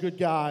guys are good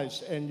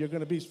guys, and you're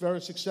going to be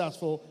very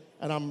successful,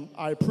 and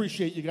I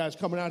appreciate you guys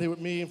coming out here with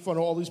me in front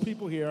of all these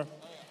people here,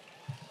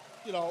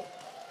 you know,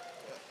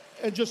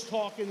 and just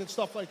talking and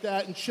stuff like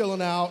that and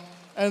chilling out.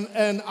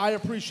 And I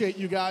appreciate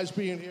you guys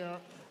being here.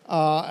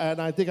 And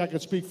I think I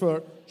could speak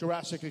for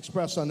Jurassic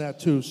Express on that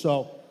too.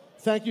 So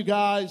thank you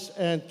guys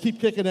and keep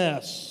kicking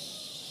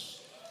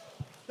ass.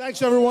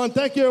 Thanks everyone.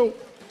 Thank you.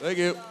 Thank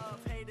you.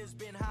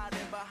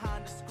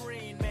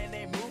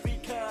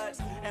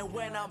 And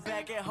when I'm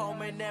back at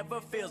home, it never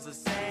feels the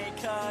same.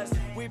 Cause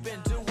we've been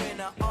doing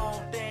our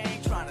own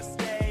thing, trying to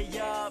stay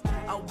up.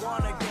 I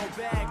wanna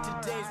go back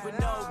to days with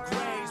no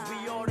grades.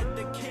 We ordered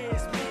the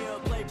kids meal,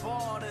 play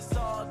ball, that's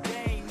all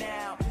day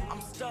now. I'm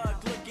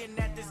stuck looking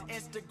at this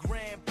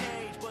Instagram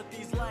page, but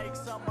these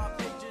likes on my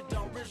picture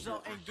don't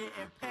result in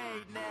getting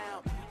paid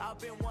now. I've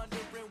been